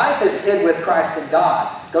 My life is hid with Christ in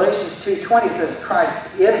God. Galatians 2:20 says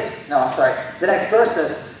Christ is, the next verse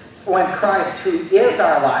says, when Christ, who is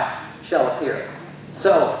our life, shall appear.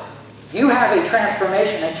 So, you have a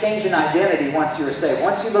transformation, a change in identity once you are saved.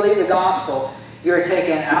 Once you believe the gospel, you are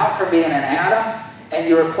taken out from being an Adam, and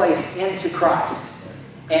you are placed into Christ.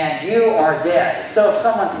 And you are dead. So if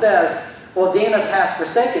someone says, well, Demas hath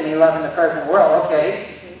forsaken me, loving the present world.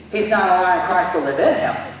 Okay, he's not allowing Christ to live in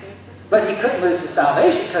him. But he couldn't lose his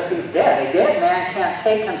salvation because he's dead. A dead man can't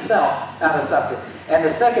take himself out of something. And the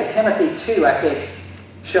 2 Timothy 2, I think,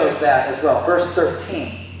 shows that as well. Verse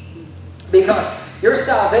 13. Because your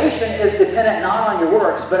salvation is dependent not on your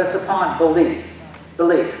works, but it's upon belief.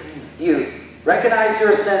 Belief. You recognize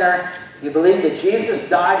you're a sinner. You believe that Jesus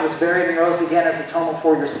died, was buried, and rose again as atonement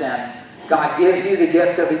for your sin. God gives you the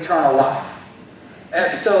gift of eternal life.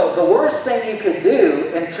 And so the worst thing you could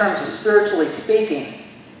do in terms of spiritually speaking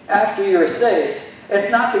after you're saved is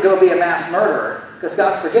not to go be a mass murderer, because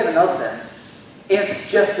God's forgiven those sins.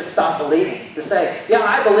 It's just to stop believing. To say, yeah,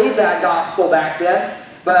 I believed that gospel back then,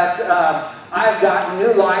 but I've gotten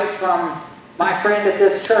new life from my friend at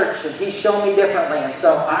this church, and he's shown me differently, and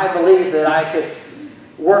so I believe that I could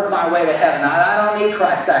work my way to heaven. I don't need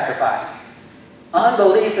Christ's sacrifice.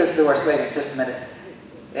 Unbelief is the worst. Wait a minute, just a minute.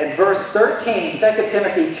 In verse 13, 2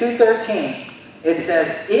 Timothy 2:13, it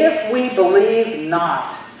says, if we believe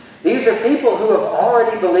not. These are people who have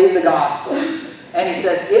already believed the gospel. And he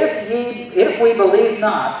says, if we believe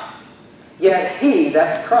not, yet he,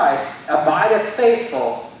 that's Christ, abideth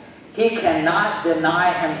faithful, he cannot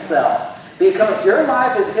deny himself. Because your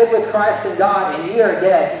life is hid with Christ in God and you are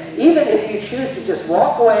dead. Even if you choose to just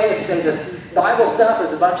walk away and say this Bible stuff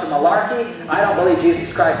is a bunch of malarkey, I don't believe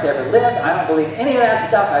Jesus Christ ever lived, I don't believe any of that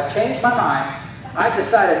stuff, I've changed my mind, I've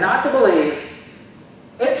decided not to believe,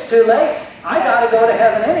 it's too late. I got to go to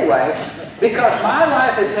heaven anyway because my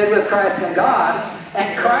life is hid with Christ in God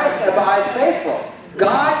and Christ abides faithful.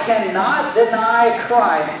 God cannot deny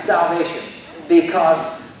Christ's salvation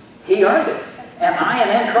because he earned it. And I am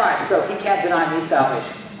in Christ, so he can't deny me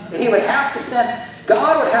salvation. He would have to send,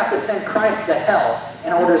 God would have to send Christ to hell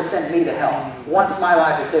in order to send me to hell once my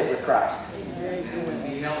life is hid with Christ. It wouldn't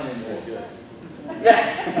be hell anymore.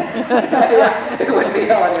 Yeah, it wouldn't be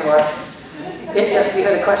hell anymore. Yes, you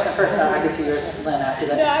had a question first, I'll get to yours, Lynn, after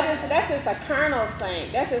that. No, that's just a carnal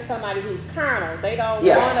saint. That's just somebody who's carnal. They don't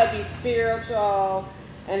want to be spiritual,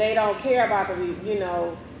 and they don't care about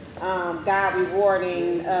the, God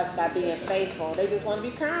rewarding us by being faithful. They just want to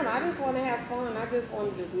be carnal. I just want to have fun. I just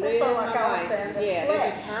want to just live so my like I was life. saying, that's Yeah, flesh.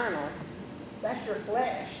 they're just carnal. That's your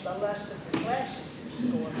flesh, the lust of your flesh is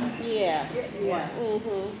going on. Yeah. Getting Yeah. who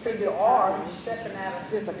you are, you're stepping out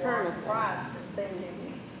of It's a who you are carnal in Christ and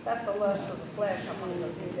thinking That's the lust of the flesh. I'm going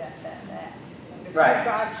to do that. If Right. you're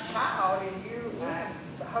God's child and you have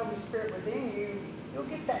the Holy Spirit within you, you'll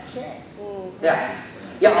get that check. Yeah.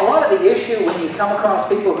 Yeah, a lot of the issue when you come across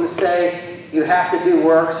people who say you have to do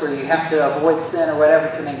works or you have to avoid sin or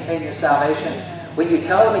whatever to maintain your salvation, when you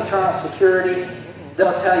tell them eternal security,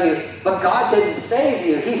 they'll tell you, but God didn't save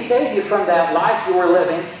you. He saved you from that life you were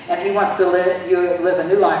living, and He wants to live a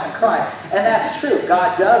new life in Christ. And that's true.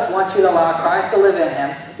 God does want you to allow Christ to live in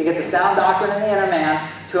Him, to get the sound doctrine in the inner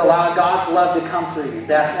man, to allow God's love to come through you.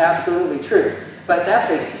 That's absolutely true. But that's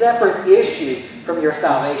a separate issue from your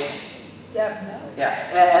salvation. Definitely. Yeah,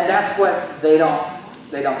 and that's what they don't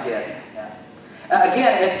get. Yeah.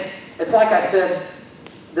 Again, it's like I said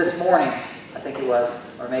this morning, I think it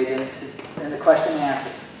was, or maybe in the question and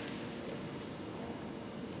answer.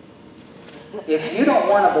 If you don't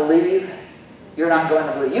want to believe, you're not going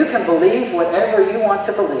to believe. You can believe whatever you want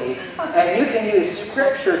to believe, and you can use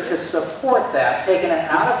Scripture to support that, taking it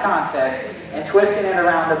out of context and twisting it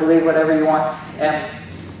around to believe whatever you want. And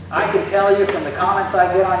I can tell you from the comments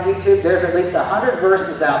I get on YouTube, there's at least 100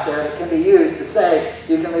 verses out there that can be used to say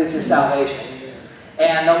you can lose your salvation.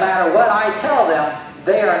 And no matter what I tell them,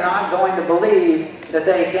 they are not going to believe that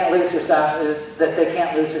they can't lose their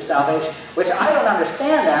salvation. Which I don't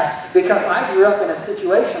understand that, because I grew up in a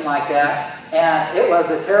situation like that, and it was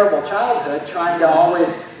a terrible childhood, trying to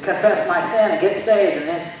always confess my sin and get saved, and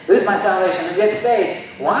then lose my salvation and get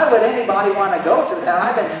saved. Why would anybody want to go through that?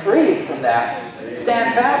 I've been freed from that.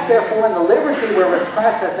 Stand fast, therefore, in the liberty wherewith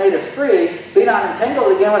Christ hath made us free. Be not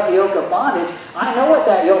entangled again with the yoke of bondage. I know what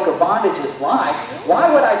that yoke of bondage is like.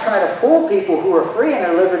 Why would I try to pull people who are free in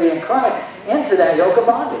their liberty in Christ into that yoke of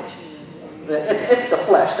bondage? It's the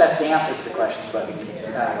flesh. That's the answer to the question. But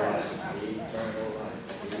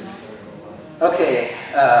okay.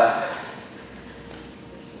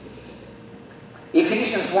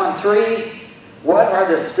 Ephesians 1:3. What are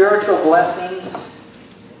the spiritual blessings?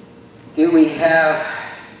 Do we have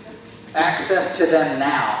access to them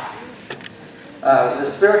now? The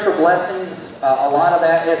spiritual blessings, a lot of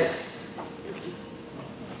that, it's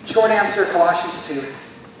short answer, Colossians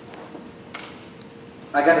 2.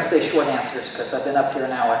 I got to say short answers because I've been up here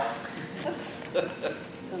an hour.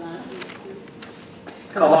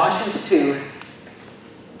 Colossians 2.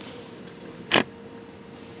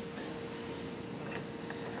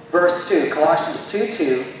 Verse 2, Colossians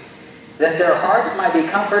 2:2. That their hearts might be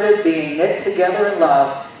comforted, being knit together in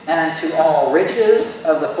love, and unto all riches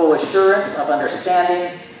of the full assurance of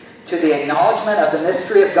understanding, to the acknowledgement of the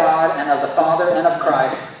mystery of God and of the Father and of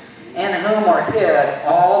Christ, in whom are hid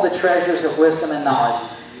all the treasures of wisdom and knowledge.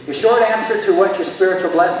 Your short answer to what your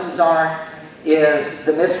spiritual blessings are is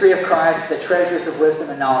the mystery of Christ, the treasures of wisdom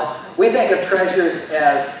and knowledge. We think of treasures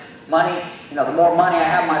as money. You know, the more money I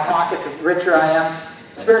have in my pocket, the richer I am.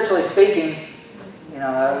 Spiritually speaking, you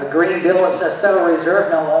know, a green bill that says Federal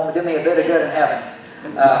Reserve won't do me a bit of good in heaven.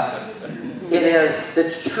 It is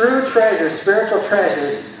the true treasures, spiritual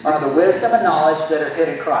treasures, are the wisdom and knowledge that are hid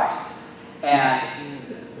in Christ. And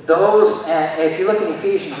those, and if you look at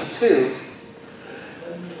Ephesians 2,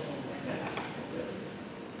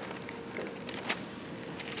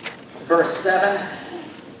 verse 7,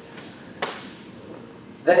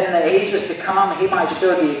 that in the ages to come He might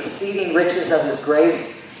show the exceeding riches of His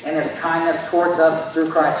grace and His kindness towards us through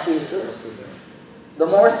Christ Jesus. The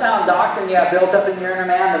more sound doctrine you have built up in your inner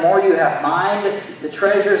man, the more you have mined the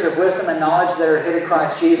treasures of wisdom and knowledge that are hid in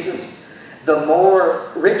Christ Jesus, the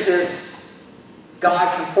more riches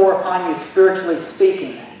God can pour upon you spiritually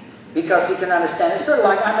speaking, because you can understand. It's sort of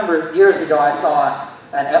like, I remember years ago I saw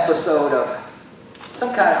an episode of some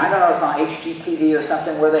kind of, I don't know, it was on HGTV or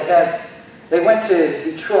something, where they went to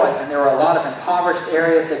Detroit, and there were a lot of impoverished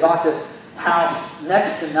areas. They bought this house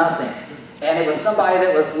next to nothing, and it was somebody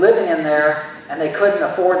that was living in there, and they couldn't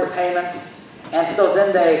afford the payments, and so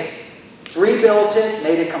then they rebuilt it,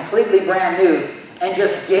 made it completely brand new, and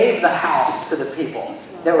just gave the house to the people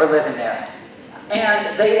that were living there.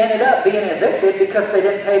 And they ended up being evicted because they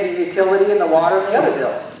didn't pay the utility and the water and the other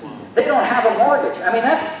bills. They don't have a mortgage. I mean,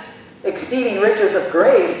 that's exceeding riches of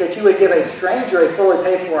grace, that you would give a stranger a fully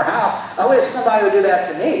paid for house. I wish somebody would do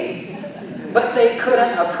that to me. But they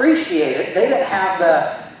couldn't appreciate it. They didn't have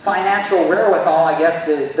the financial wherewithal, I guess,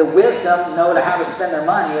 the wisdom, know how to spend their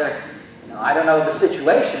money. Or, you know, I don't know the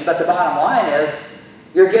situation, but the bottom line is,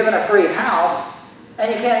 you're given a free house,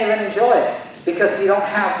 and you can't even enjoy it, because you don't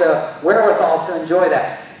have the wherewithal to enjoy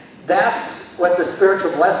that. That's what the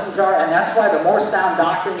spiritual blessings are, and that's why the more sound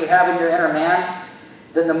doctrine you have in your inner man,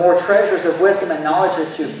 then the more treasures of wisdom and knowledge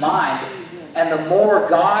that you've mined, and the more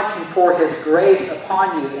God can pour His grace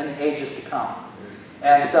upon you in the ages to come.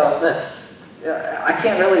 And so I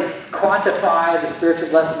can't really quantify the spiritual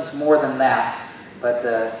blessings more than that. But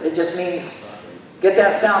it just means get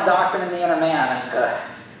that sound doctrine in the inner man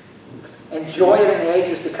and enjoy it in the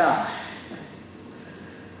ages to come.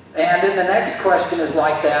 And then the next question is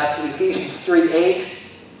like that, Ephesians 3:8.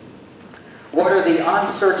 What are the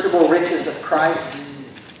unsearchable riches of Christ?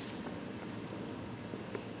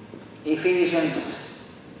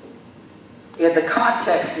 Ephesians, in the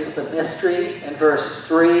context is the mystery in verse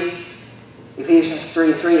 3. Ephesians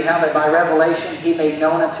 3:3, how that by revelation he made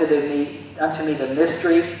known unto me the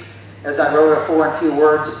mystery, as I wrote afore in few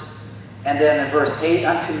words. And then in verse 8,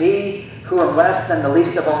 unto me, who am less than the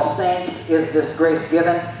least of all saints, is this grace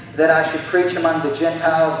given, that I should preach among the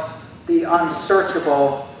Gentiles the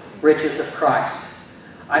unsearchable riches of Christ.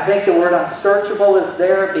 I think the word unsearchable is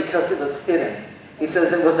there because it was hidden. He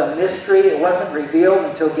says it was a mystery. It wasn't revealed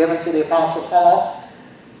until given to the Apostle Paul.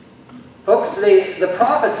 Folks, the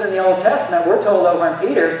prophets in the Old Testament, we're told over in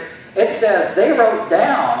Peter, it says they wrote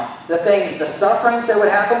down the things, the sufferings that would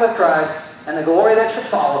happen with Christ and the glory that should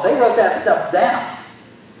follow. They wrote that stuff down.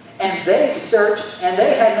 And they searched, and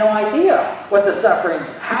they had no idea what the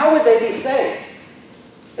sufferings, how would they be saved?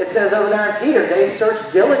 It says over there in Peter, they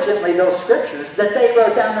searched diligently those scriptures that they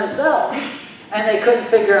wrote down themselves. And they couldn't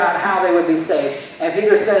figure out how they would be saved. And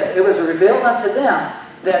Peter says, it was revealed unto them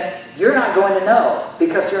that you're not going to know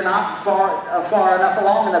because you're not far enough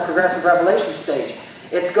along in the progressive revelation stage.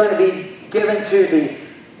 It's going to be given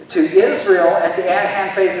to Israel at the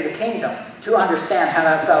at-hand phase of the kingdom to understand how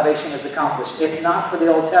that salvation is accomplished. It's not for the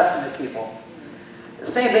Old Testament people. The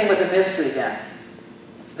same thing with the mystery then.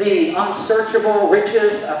 The unsearchable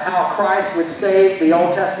riches of how Christ would save the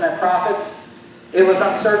Old Testament prophets, it was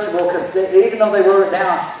unsearchable because even though they wrote it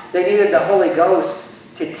down, they needed the Holy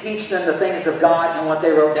Ghost to teach them the things of God and what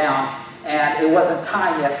they wrote down. And it wasn't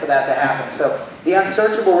time yet for that to happen. So the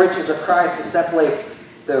unsearchable riches of Christ is simply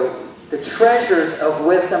the treasures of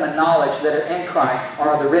wisdom and knowledge that are in Christ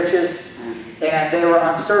are the riches, and they were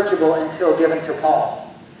unsearchable until given to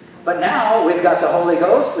Paul. But now we've got the Holy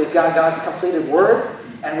Ghost, we've got God's completed Word,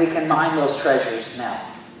 and we can mine those treasures now.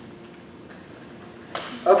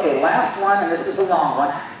 Okay, last one, and this is a long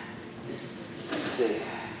one. Let's see.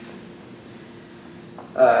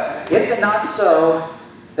 Is it not so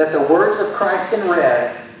that the words of Christ in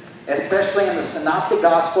red, especially in the synoptic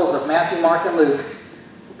Gospels of Matthew, Mark, and Luke,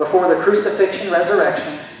 before the crucifixion,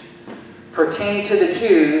 resurrection, pertain to the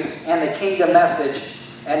Jews and the kingdom message,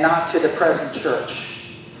 and not to the present church?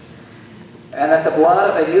 And that the blood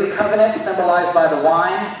of a new covenant, symbolized by the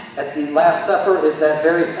wine at the Last Supper, is that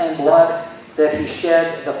very same blood that he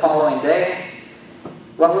shed the following day?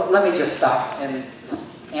 Well, let me just stop and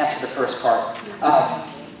answer the first part.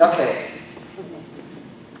 Okay.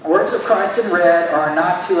 Words of Christ in red are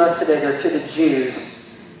not to us today, they're to the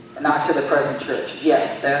Jews, and not to the present church.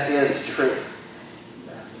 Yes, that is true.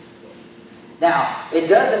 Now, it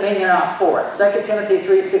doesn't mean you're not for it. 2 Timothy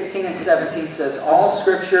 3:16 and 17 says, all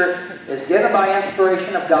Scripture is given by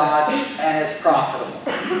inspiration of God and is profitable.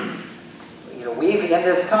 You know, in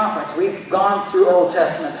this conference, we've gone through Old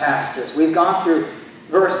Testament passages. We've gone through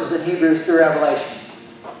verses in Hebrews through Revelation.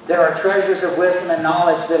 There are treasures of wisdom and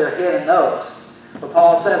knowledge that are hid in those. But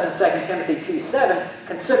Paul says in 2 Timothy 2:7,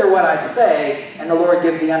 consider what I say, and the Lord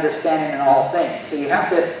give thee understanding in all things. So you have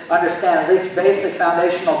to understand at least basic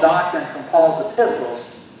foundational doctrine from Paul's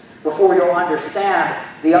epistles before you'll understand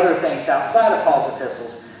the other things outside of Paul's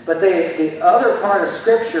epistles. But the other part of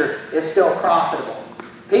Scripture is still profitable.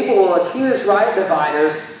 People will accuse right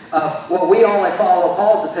dividers of, well, we only follow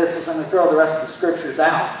Paul's epistles and we throw the rest of the Scriptures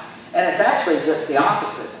out. And it's actually just the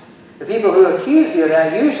opposite. The people who accuse you of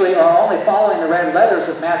that usually are only following the red letters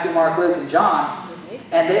of Matthew, Mark, Luke, and John,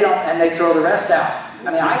 and they throw the rest out.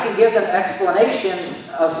 I mean, I can give them explanations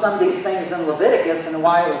of some of these things in Leviticus and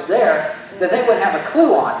why it was there that they wouldn't have a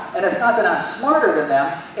clue on. And it's not that I'm smarter than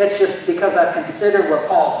them, it's just because I've considered what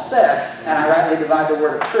Paul said, and I rightly divide the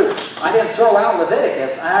word of truth. I didn't throw out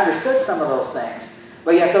Leviticus, I understood some of those things.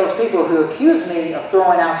 But yet those people who accuse me of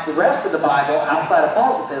throwing out the rest of the Bible outside of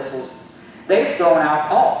Paul's epistles, they've thrown out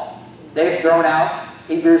Paul. They've thrown out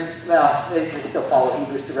Hebrews, well, they still follow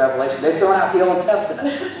Hebrews to Revelation. They've thrown out the Old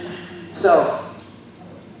Testament. So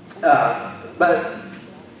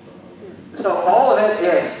all of it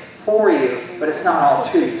is for you, but it's not all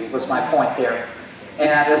to you, was my point there. And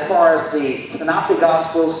as far as the Synoptic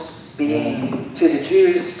Gospels being to the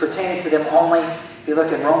Jews, pertaining to them only, if you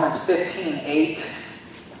look at Romans 15:8,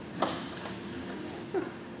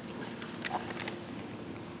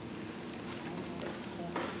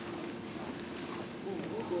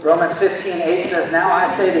 Romans 15:8 says, now I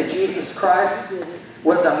say that Jesus Christ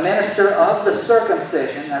was a minister of the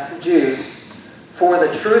circumcision, that's the Jews, for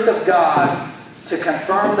the truth of God to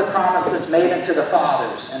confirm the promises made unto the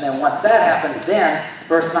fathers. And then once that happens, then,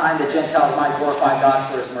 verse 9, the Gentiles might glorify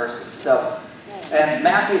God for his mercy. So, and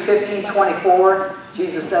Matthew 15:24,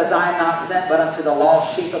 Jesus says, I am not sent but unto the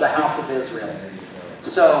lost sheep of the house of Israel.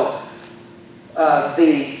 So,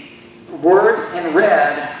 the words in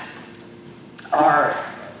red are,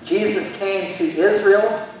 Jesus came to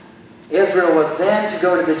Israel. Israel was then to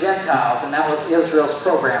go to the Gentiles, and that was Israel's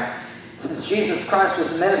program. Since Jesus Christ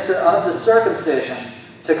was the minister of the circumcision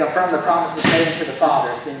to confirm the promises made unto the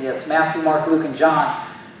fathers, then yes, Matthew, Mark, Luke, and John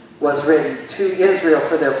was written to Israel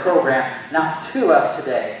for their program, not to us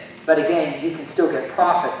today. But again, you can still get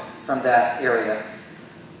profit from that area.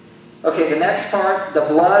 Okay, the next part, the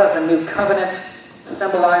blood of the new covenant,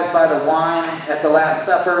 symbolized by the wine at the Last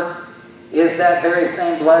Supper, is that very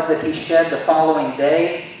same blood that he shed the following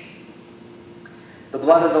day. The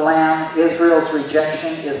blood of the Lamb, Israel's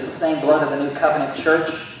rejection, is the same blood of the new covenant church.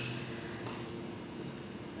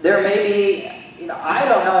 There may be, I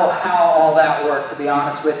don't know how all that worked, to be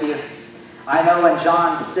honest with you. I know in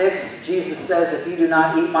John 6, Jesus says, if you do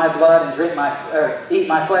not eat my blood and drink eat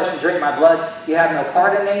my flesh and drink my blood, you have no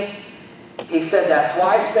part in me. He said that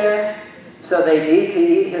twice there. So they need to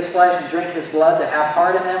eat his flesh and drink his blood to have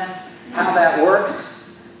part in them. How that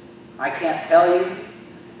works, I can't tell you.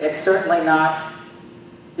 It's certainly not.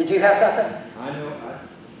 Did you have something? I know.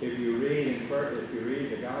 If you read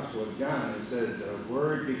the Gospel of John, it says the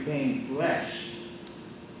Word became flesh.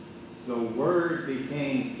 The Word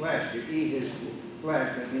became flesh. To eat his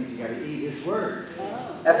flesh, that means you got to eat his Word.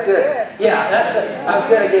 That's good. Yeah, that's what I was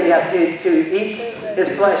going to get at. To eat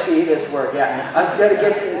his flesh, you eat his Word. Yeah, I was going to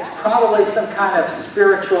get to, it's probably some kind of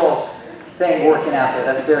spiritual thing working out there.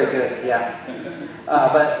 That's very good. Yeah.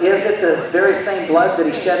 But is it the very same blood that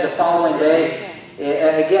he shed the following day?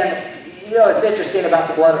 Again, it's interesting about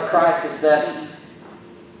the blood of Christ is that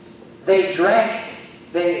they drank,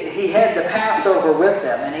 he had the Passover with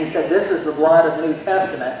them, and he said, this is the blood of the New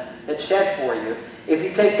Testament that's shed for you. If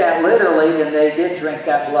you take that literally, then they did drink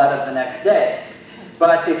that blood of the next day.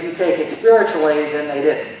 But if you take it spiritually, then they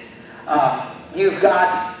didn't. You've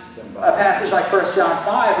got a passage like 1 John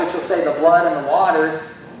 5, which will say the blood and the water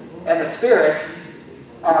and the Spirit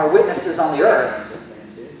are witnesses on the earth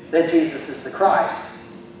that Jesus is the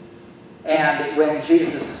Christ. And when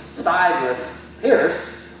Jesus' side was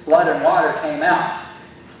pierced, blood and water came out.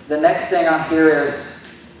 The next thing on here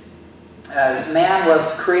is, as man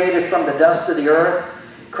was created from the dust of the earth,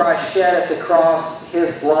 Christ shed at the cross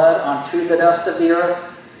his blood onto the dust of the earth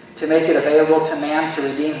to make it available to man to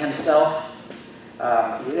redeem himself.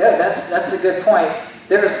 Yeah, that's a good point.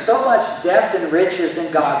 There is so much depth and riches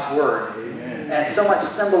in God's Word. Amen. And so much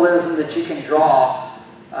symbolism that you can draw.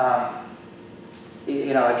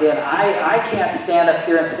 Again, I can't stand up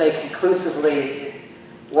here and say conclusively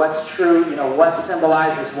what's true, what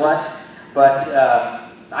symbolizes what, but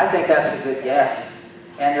I think that's a good guess.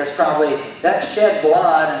 And there's probably that shed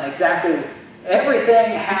blood and exactly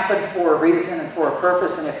everything happened for a reason and for a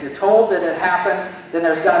purpose, and if you're told that it happened, then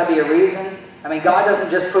there's got to be a reason. I mean, God doesn't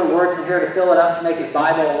just put words in here to fill it up to make his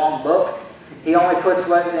Bible a long book. He only puts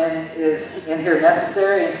what is in here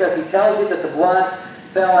necessary, and so if he tells you that the blood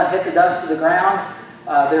fell and hit the dust of the ground,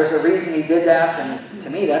 there's a reason he did that, and to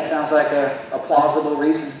me that sounds like a plausible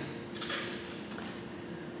reason.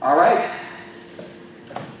 All right.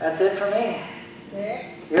 That's it for me.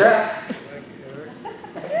 Next. You're up.